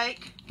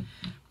steak.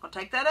 I'm going to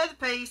take that other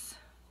piece,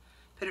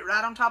 put it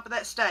right on top of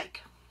that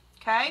steak.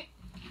 Okay?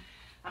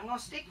 I'm going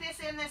to stick this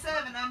in this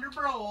oven under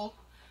broil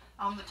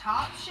on the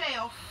top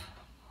shelf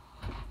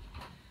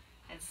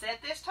and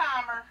set this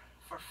timer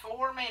for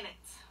 4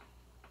 minutes.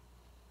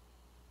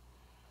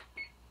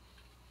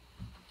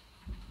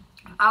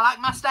 I like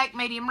my steak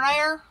medium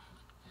rare,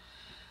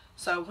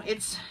 so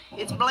it's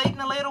bleeding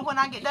a little when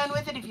I get done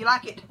with it. If you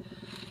like it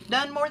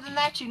done more than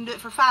that, you can do it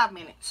for 5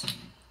 minutes.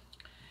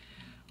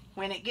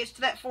 When it gets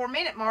to that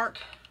 4-minute mark,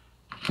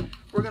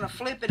 we're going to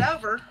flip it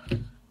over,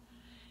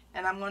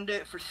 and I'm going to do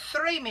it for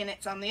 3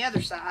 minutes on the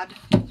other side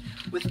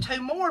with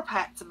 2 more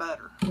pats of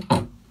butter.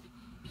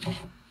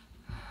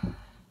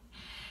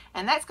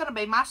 And that's going to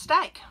be my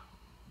steak.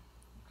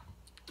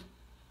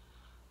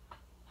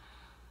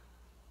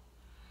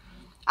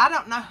 I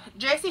don't know.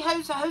 Jesse,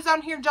 who's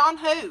on here? John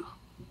who?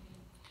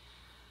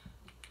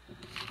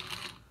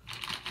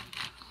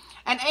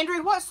 And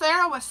Andrew, what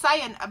Sarah was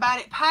saying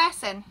about it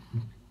passing,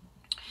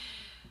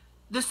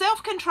 the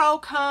self-control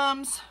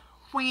comes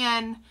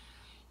when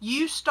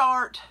you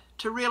start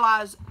to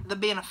realize the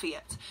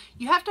benefits.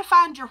 You have to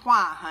find your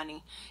why,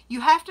 honey. You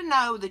have to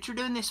know that you're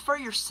doing this for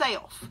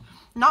yourself,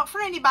 not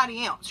for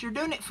anybody else. You're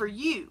doing it for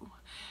you.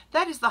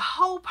 That is the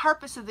whole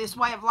purpose of this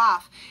way of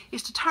life,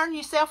 is to turn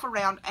yourself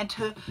around and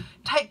to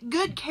take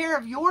good care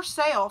of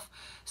yourself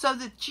so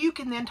that you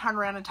can then turn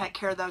around and take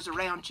care of those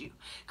around you.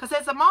 Because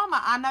as a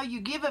mama, I know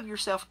you give of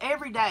yourself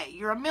every day.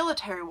 You're a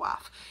military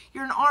wife.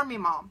 You're an army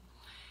mom.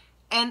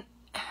 And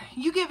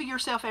you give of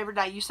yourself every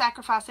day. You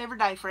sacrifice every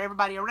day for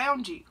everybody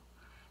around you.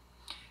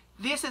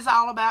 This is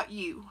all about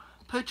you.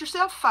 Put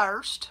yourself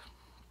first.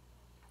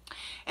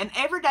 And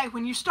every day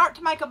when you start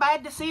to make a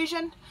bad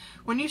decision,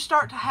 when you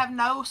start to have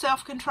no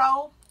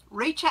self-control,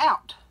 reach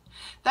out.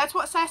 That's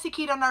what Sassy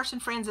Keto Nurse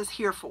and Friends is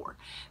here for.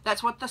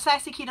 That's what the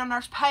Sassy Keto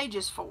Nurse page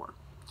is for.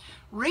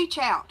 Reach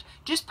out.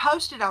 Just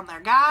post it on there.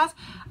 Guys,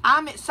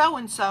 I'm at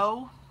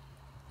so-and-so.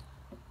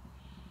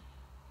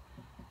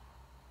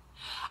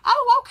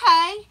 Oh,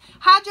 okay.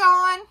 Hi,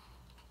 John.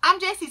 I'm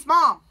Jesse's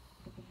mom.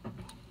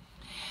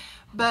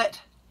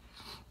 But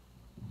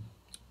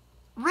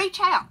reach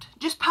out.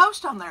 Just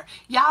post on there.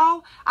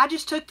 Y'all, I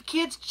just took the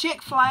kids to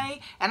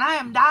Chick-fil-A and I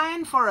am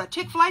dying for a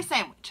Chick-fil-A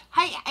sandwich.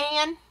 Hey,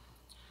 Ann.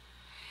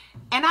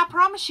 And I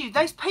promise you,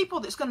 there's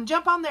people that's going to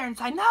jump on there and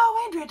say, no,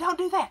 Andrea, don't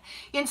do that.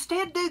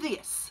 Instead, do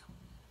this.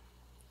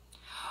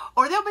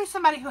 Or there'll be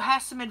somebody who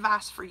has some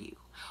advice for you.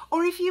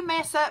 Or if you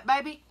mess up,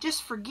 baby,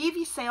 just forgive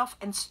yourself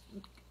and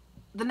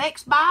the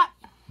next bite,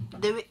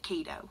 do it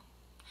keto.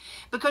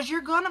 Because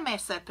you're going to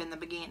mess up in the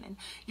beginning.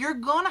 You're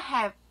going to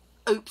have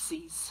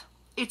oopsies.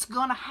 It's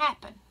going to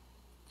happen.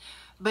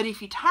 But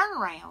if you turn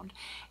around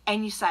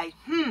and you say,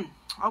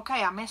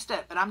 okay, I messed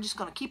up, but I'm just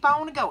going to keep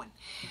on going,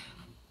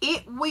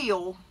 it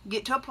will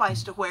get to a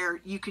place to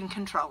where you can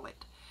control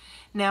it.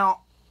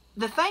 Now,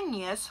 the thing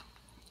is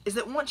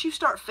that once you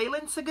start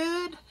feeling so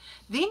good,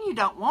 then you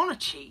don't want to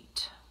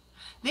cheat.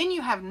 Then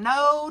you have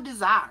no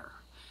desire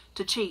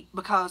to cheat,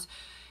 because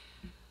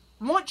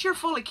once you're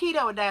fully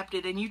keto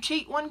adapted and you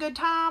cheat one good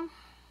time,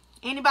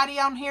 anybody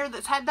on here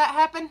that's had that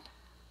happen?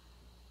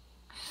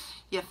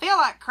 You feel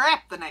like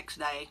crap the next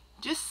day.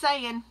 Just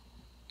saying.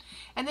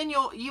 And then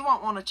you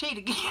won't want to cheat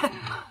again.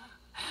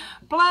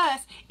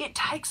 Plus, it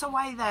takes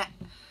away that,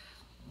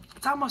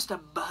 it's almost a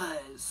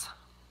buzz.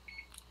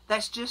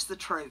 That's just the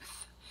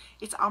truth.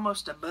 It's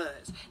almost a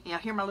buzz. Now,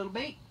 hear my little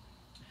beat?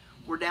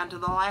 We're down to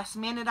the last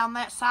minute on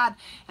that side.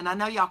 And I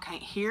know y'all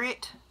can't hear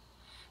it,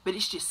 but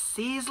it's just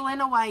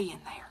sizzling away in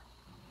there.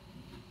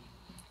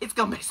 It's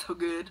going to be so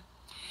good.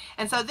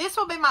 And so this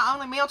will be my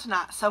only meal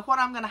tonight. So what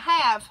I'm going to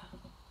have,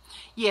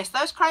 yes,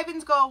 those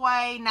cravings go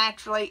away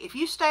naturally. If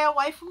you stay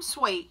away from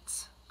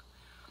sweets,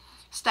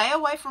 stay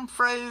away from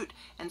fruit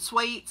and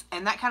sweets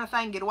and that kind of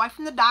thing. Get away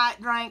from the diet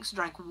drinks.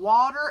 Drink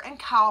water and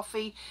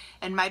coffee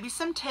and maybe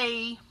some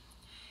tea.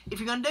 If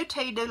you're going to do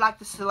tea, do like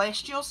the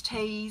Celestials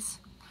teas.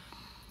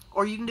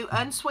 Or you can do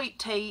unsweet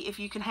tea if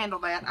you can handle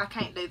that. I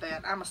can't do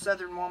that. I'm a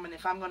southern woman.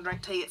 If I'm going to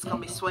drink tea, it's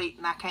going to be sweet,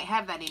 and I can't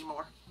have that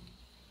anymore.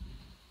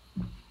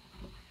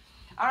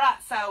 Alright,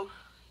 so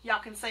y'all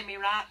can see me,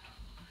 right?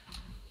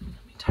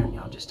 Let me turn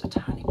y'all just a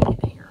tiny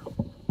bit here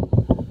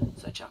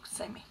so that y'all can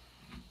see me.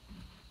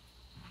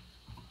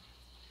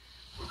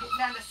 We're getting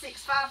down to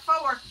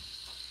 654.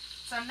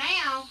 So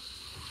now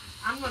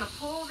I'm going to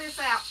pull this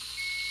out.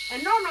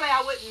 And normally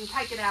I wouldn't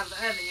take it out of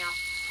the oven, y'all.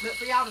 But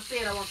for y'all to see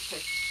it, I want you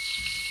to.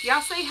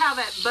 Y'all see how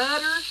that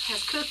butter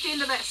has cooked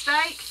into that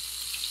steak?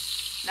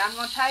 Now I'm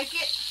going to take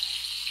it,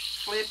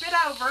 flip it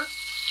over,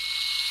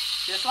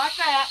 just like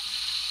that.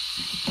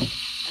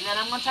 And then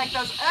I'm going to take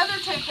those other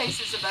 2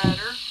 pieces of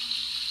butter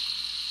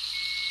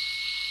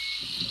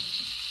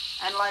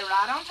and lay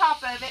right on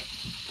top of it.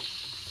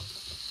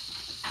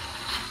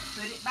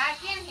 Put it back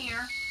in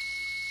here.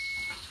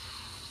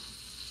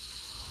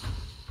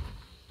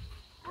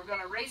 We're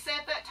going to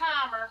reset that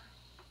timer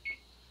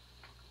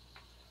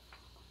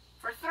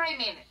for 3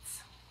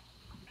 minutes.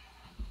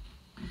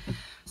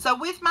 So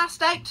with my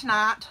steak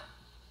tonight,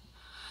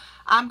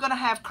 I'm going to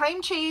have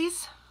cream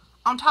cheese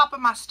on top of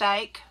my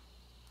steak.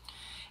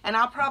 And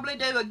I'll probably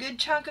do a good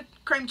chunk of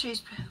cream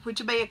cheese,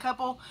 which will be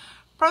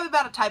probably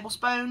about a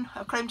tablespoon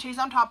of cream cheese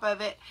on top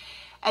of it.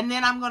 And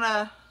then I'm going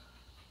to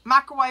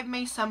microwave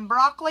me some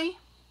broccoli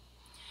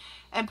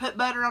and put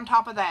butter on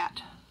top of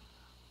that.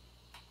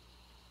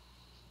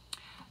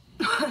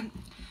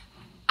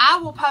 I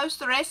will post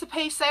the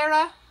recipe,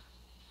 Sarah.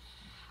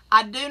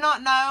 I do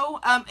not know.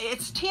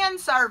 It's 10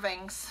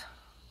 servings.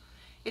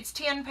 It's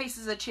 10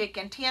 pieces of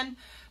chicken, 10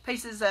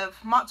 pieces of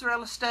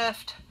mozzarella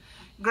stuffed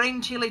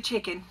green chili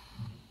chicken.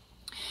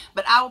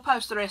 But I will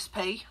post the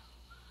recipe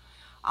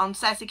on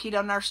Sassy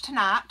Keto Nurse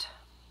tonight.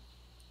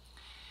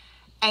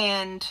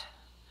 And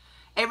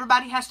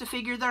everybody has to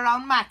figure their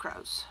own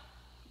macros,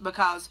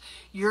 because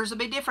yours will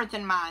be different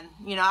than mine.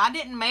 You know, I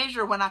didn't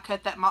measure when I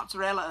cut that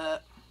mozzarella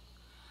up.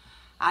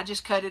 I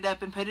just cut it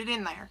up and put it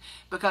in there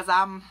because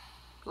I'm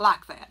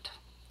like that.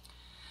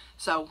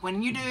 So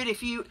when you do it,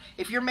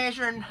 if you're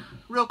measuring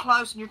real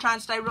close and you're trying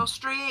to stay real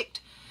strict,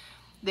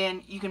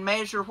 then you can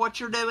measure what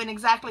you're doing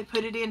exactly,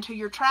 put it into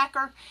your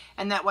tracker,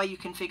 and that way you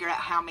can figure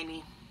out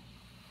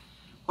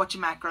what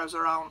your macros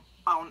are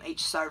on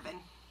each serving.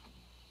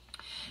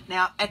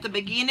 Now, at the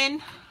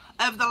beginning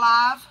of the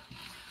live,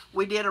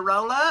 we did a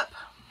roll-up.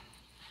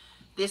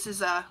 This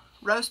is a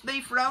roast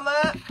beef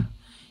roll-up.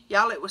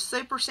 Y'all, it was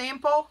super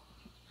simple.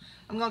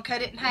 I'm going to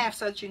cut it in half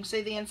so that you can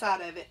see the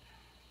inside of it.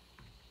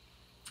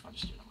 I'll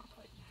just do it on my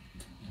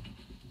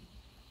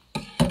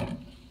plate.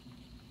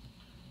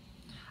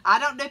 I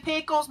don't do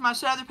pickles.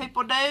 Most other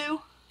people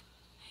do.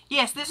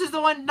 Yes, this is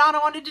the one Donna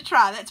wanted to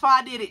try. That's why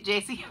I did it,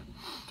 Jessie.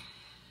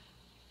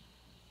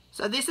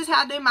 So this is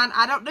how I do mine.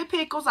 I don't do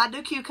pickles. I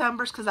do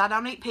cucumbers because I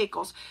don't eat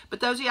pickles. But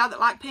those of y'all that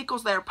like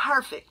pickles, they're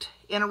perfect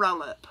in a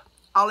roll-up.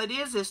 All it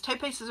is 2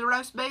 pieces of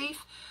roast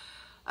beef,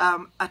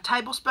 a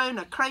tablespoon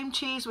of cream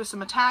cheese with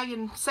some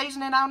Italian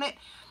seasoning on it,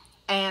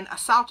 and a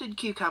salted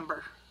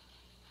cucumber.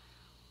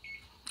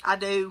 I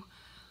do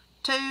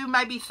 2,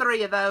 maybe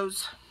 3 of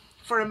those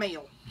for a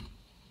meal.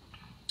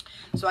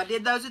 So I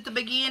did those at the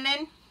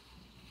beginning.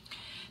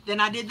 Then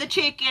I did the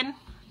chicken.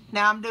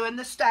 Now I'm doing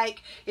the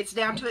steak. It's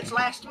down to its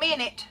last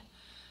minute.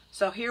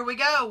 So here we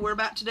go. We're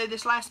about to do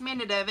this last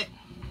minute of it.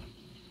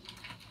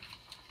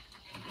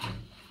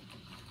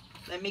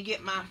 Let me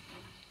get me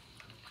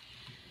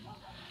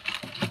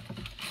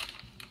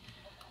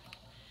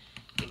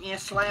a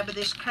slab of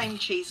this cream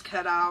cheese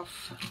cut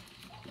off.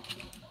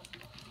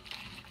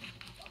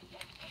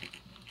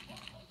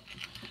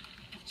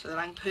 So that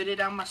I can put it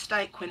on my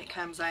steak when it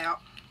comes out.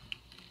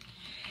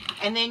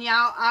 And then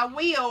y'all, I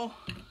will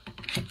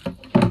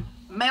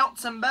melt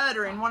some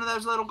butter in one of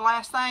those little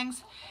glass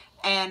things,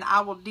 and I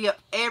will dip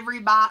every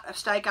bite of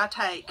steak I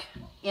take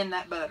in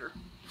that butter.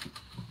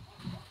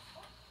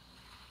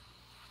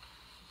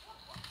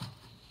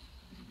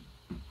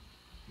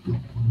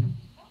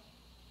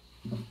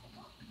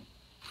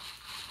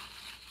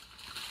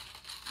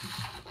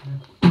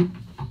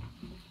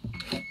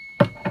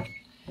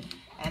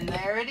 And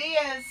there it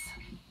is.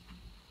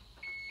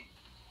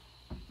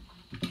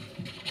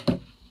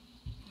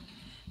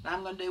 Now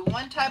I'm going to do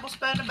 1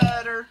 tablespoon of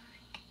butter,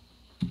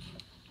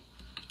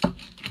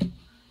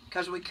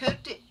 because we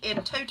cooked it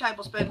in 2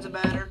 tablespoons of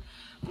butter.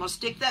 I'm going to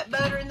stick that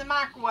butter in the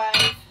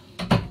microwave.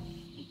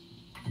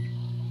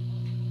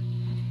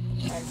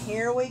 And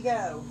here we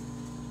go.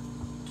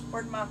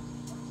 Where'd my... I'll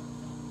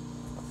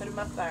put them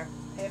up there.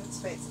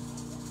 Heaven's fixing.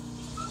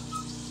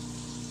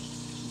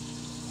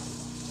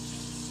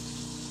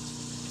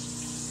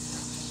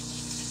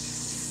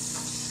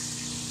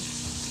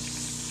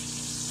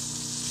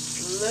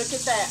 Look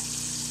at that.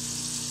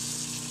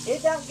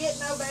 It don't get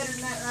no better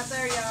than that right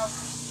there, y'all.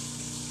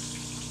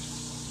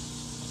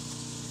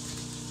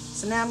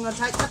 So now I'm going to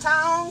take my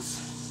tongs.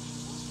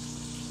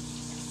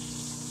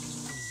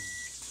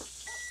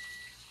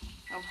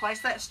 I'll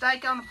place that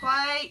steak on the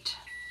plate.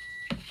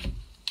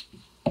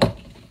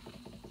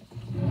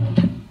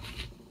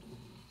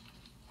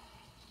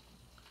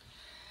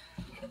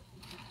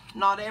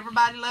 Not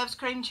everybody loves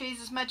cream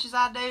cheese as much as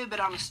I do, but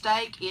on a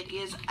steak, it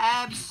is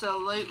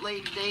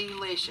absolutely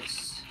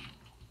delicious.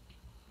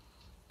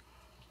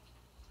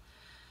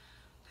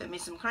 Put me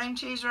some cream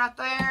cheese right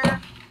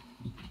there.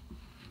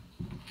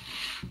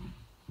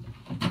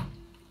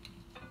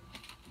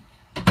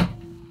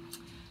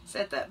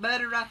 Set that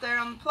butter right there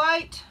on the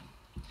plate.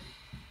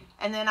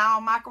 And then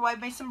I'll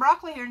microwave me some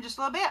broccoli here in just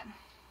a little bit.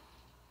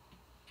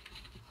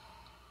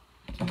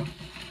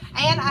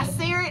 And I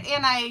sear it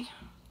in a...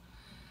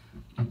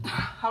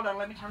 Hold on,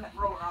 let me turn that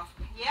roller off.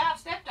 Yeah, I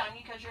stepped on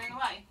you because you're in the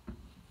way.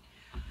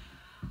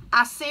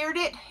 I seared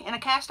it in a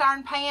cast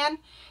iron pan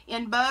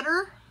in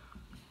butter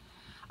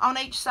on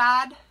each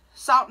side,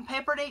 salt and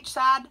pepper at each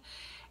side,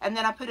 and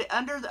then I put it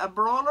under a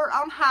broiler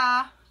on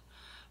high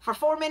for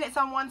 4 minutes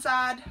on one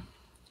side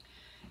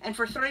and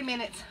for 3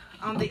 minutes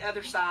on the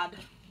other side.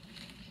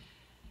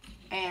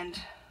 And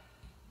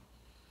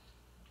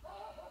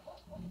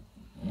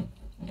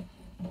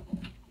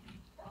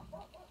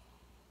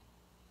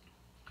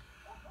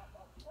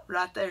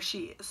right there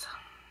she is.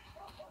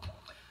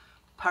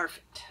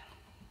 Perfect.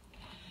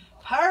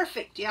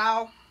 Perfect,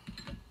 y'all.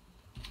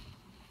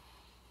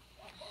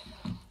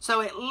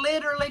 So it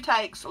literally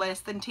takes less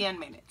than 10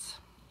 minutes.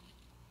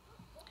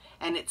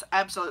 And it's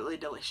absolutely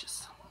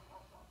delicious.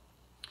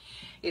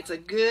 It's a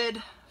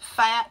good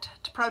fat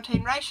to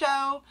protein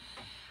ratio.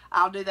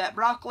 I'll do that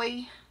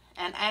broccoli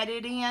and add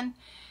it in,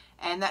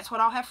 and that's what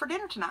I'll have for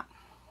dinner tonight.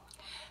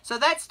 So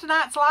that's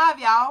tonight's live,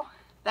 y'all.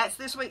 That's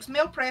this week's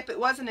meal prep. It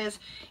wasn't as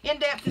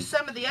in-depth as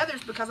some of the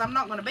others because I'm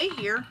not going to be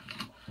here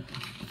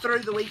through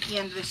the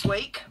weekend this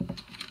week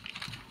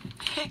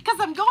because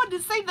I'm going to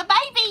see the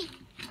baby.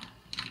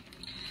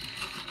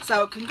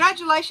 So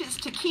congratulations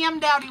to Kim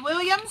Dowdy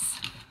Williams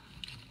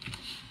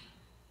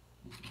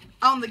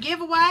on the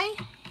giveaway.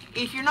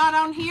 If you're not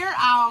on here,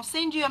 I'll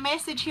send you a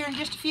message here in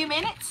just a few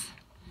minutes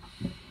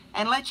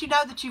and let you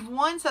know that you've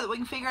won so that we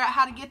can figure out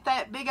how to get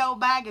that big old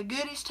bag of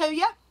goodies to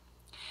you.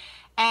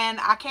 And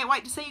I can't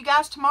wait to see you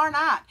guys tomorrow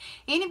night.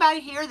 Anybody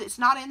here that's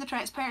not in the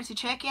Transparency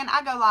Check-In,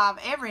 I go live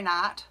every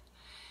night,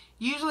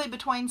 usually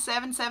between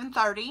 7 and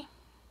 7:30,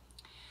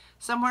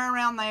 somewhere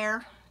around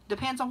there.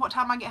 Depends on what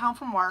time I get home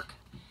from work.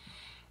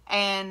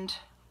 And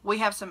we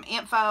have some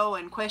info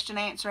and question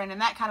answering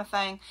and that kind of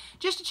thing,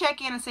 just to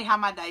check in and see how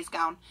my day's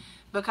gone,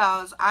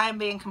 because I am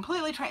being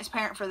completely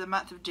transparent for the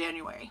month of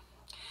January.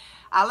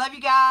 I love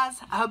you guys.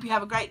 I hope you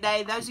have a great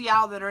day. Those of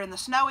y'all that are in the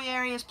snowy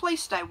areas,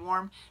 please stay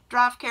warm.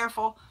 Drive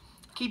careful.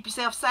 Keep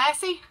yourself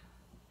sassy.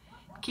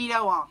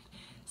 Keto on.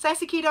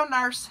 Sassy Keto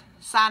Nurse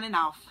signing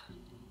off.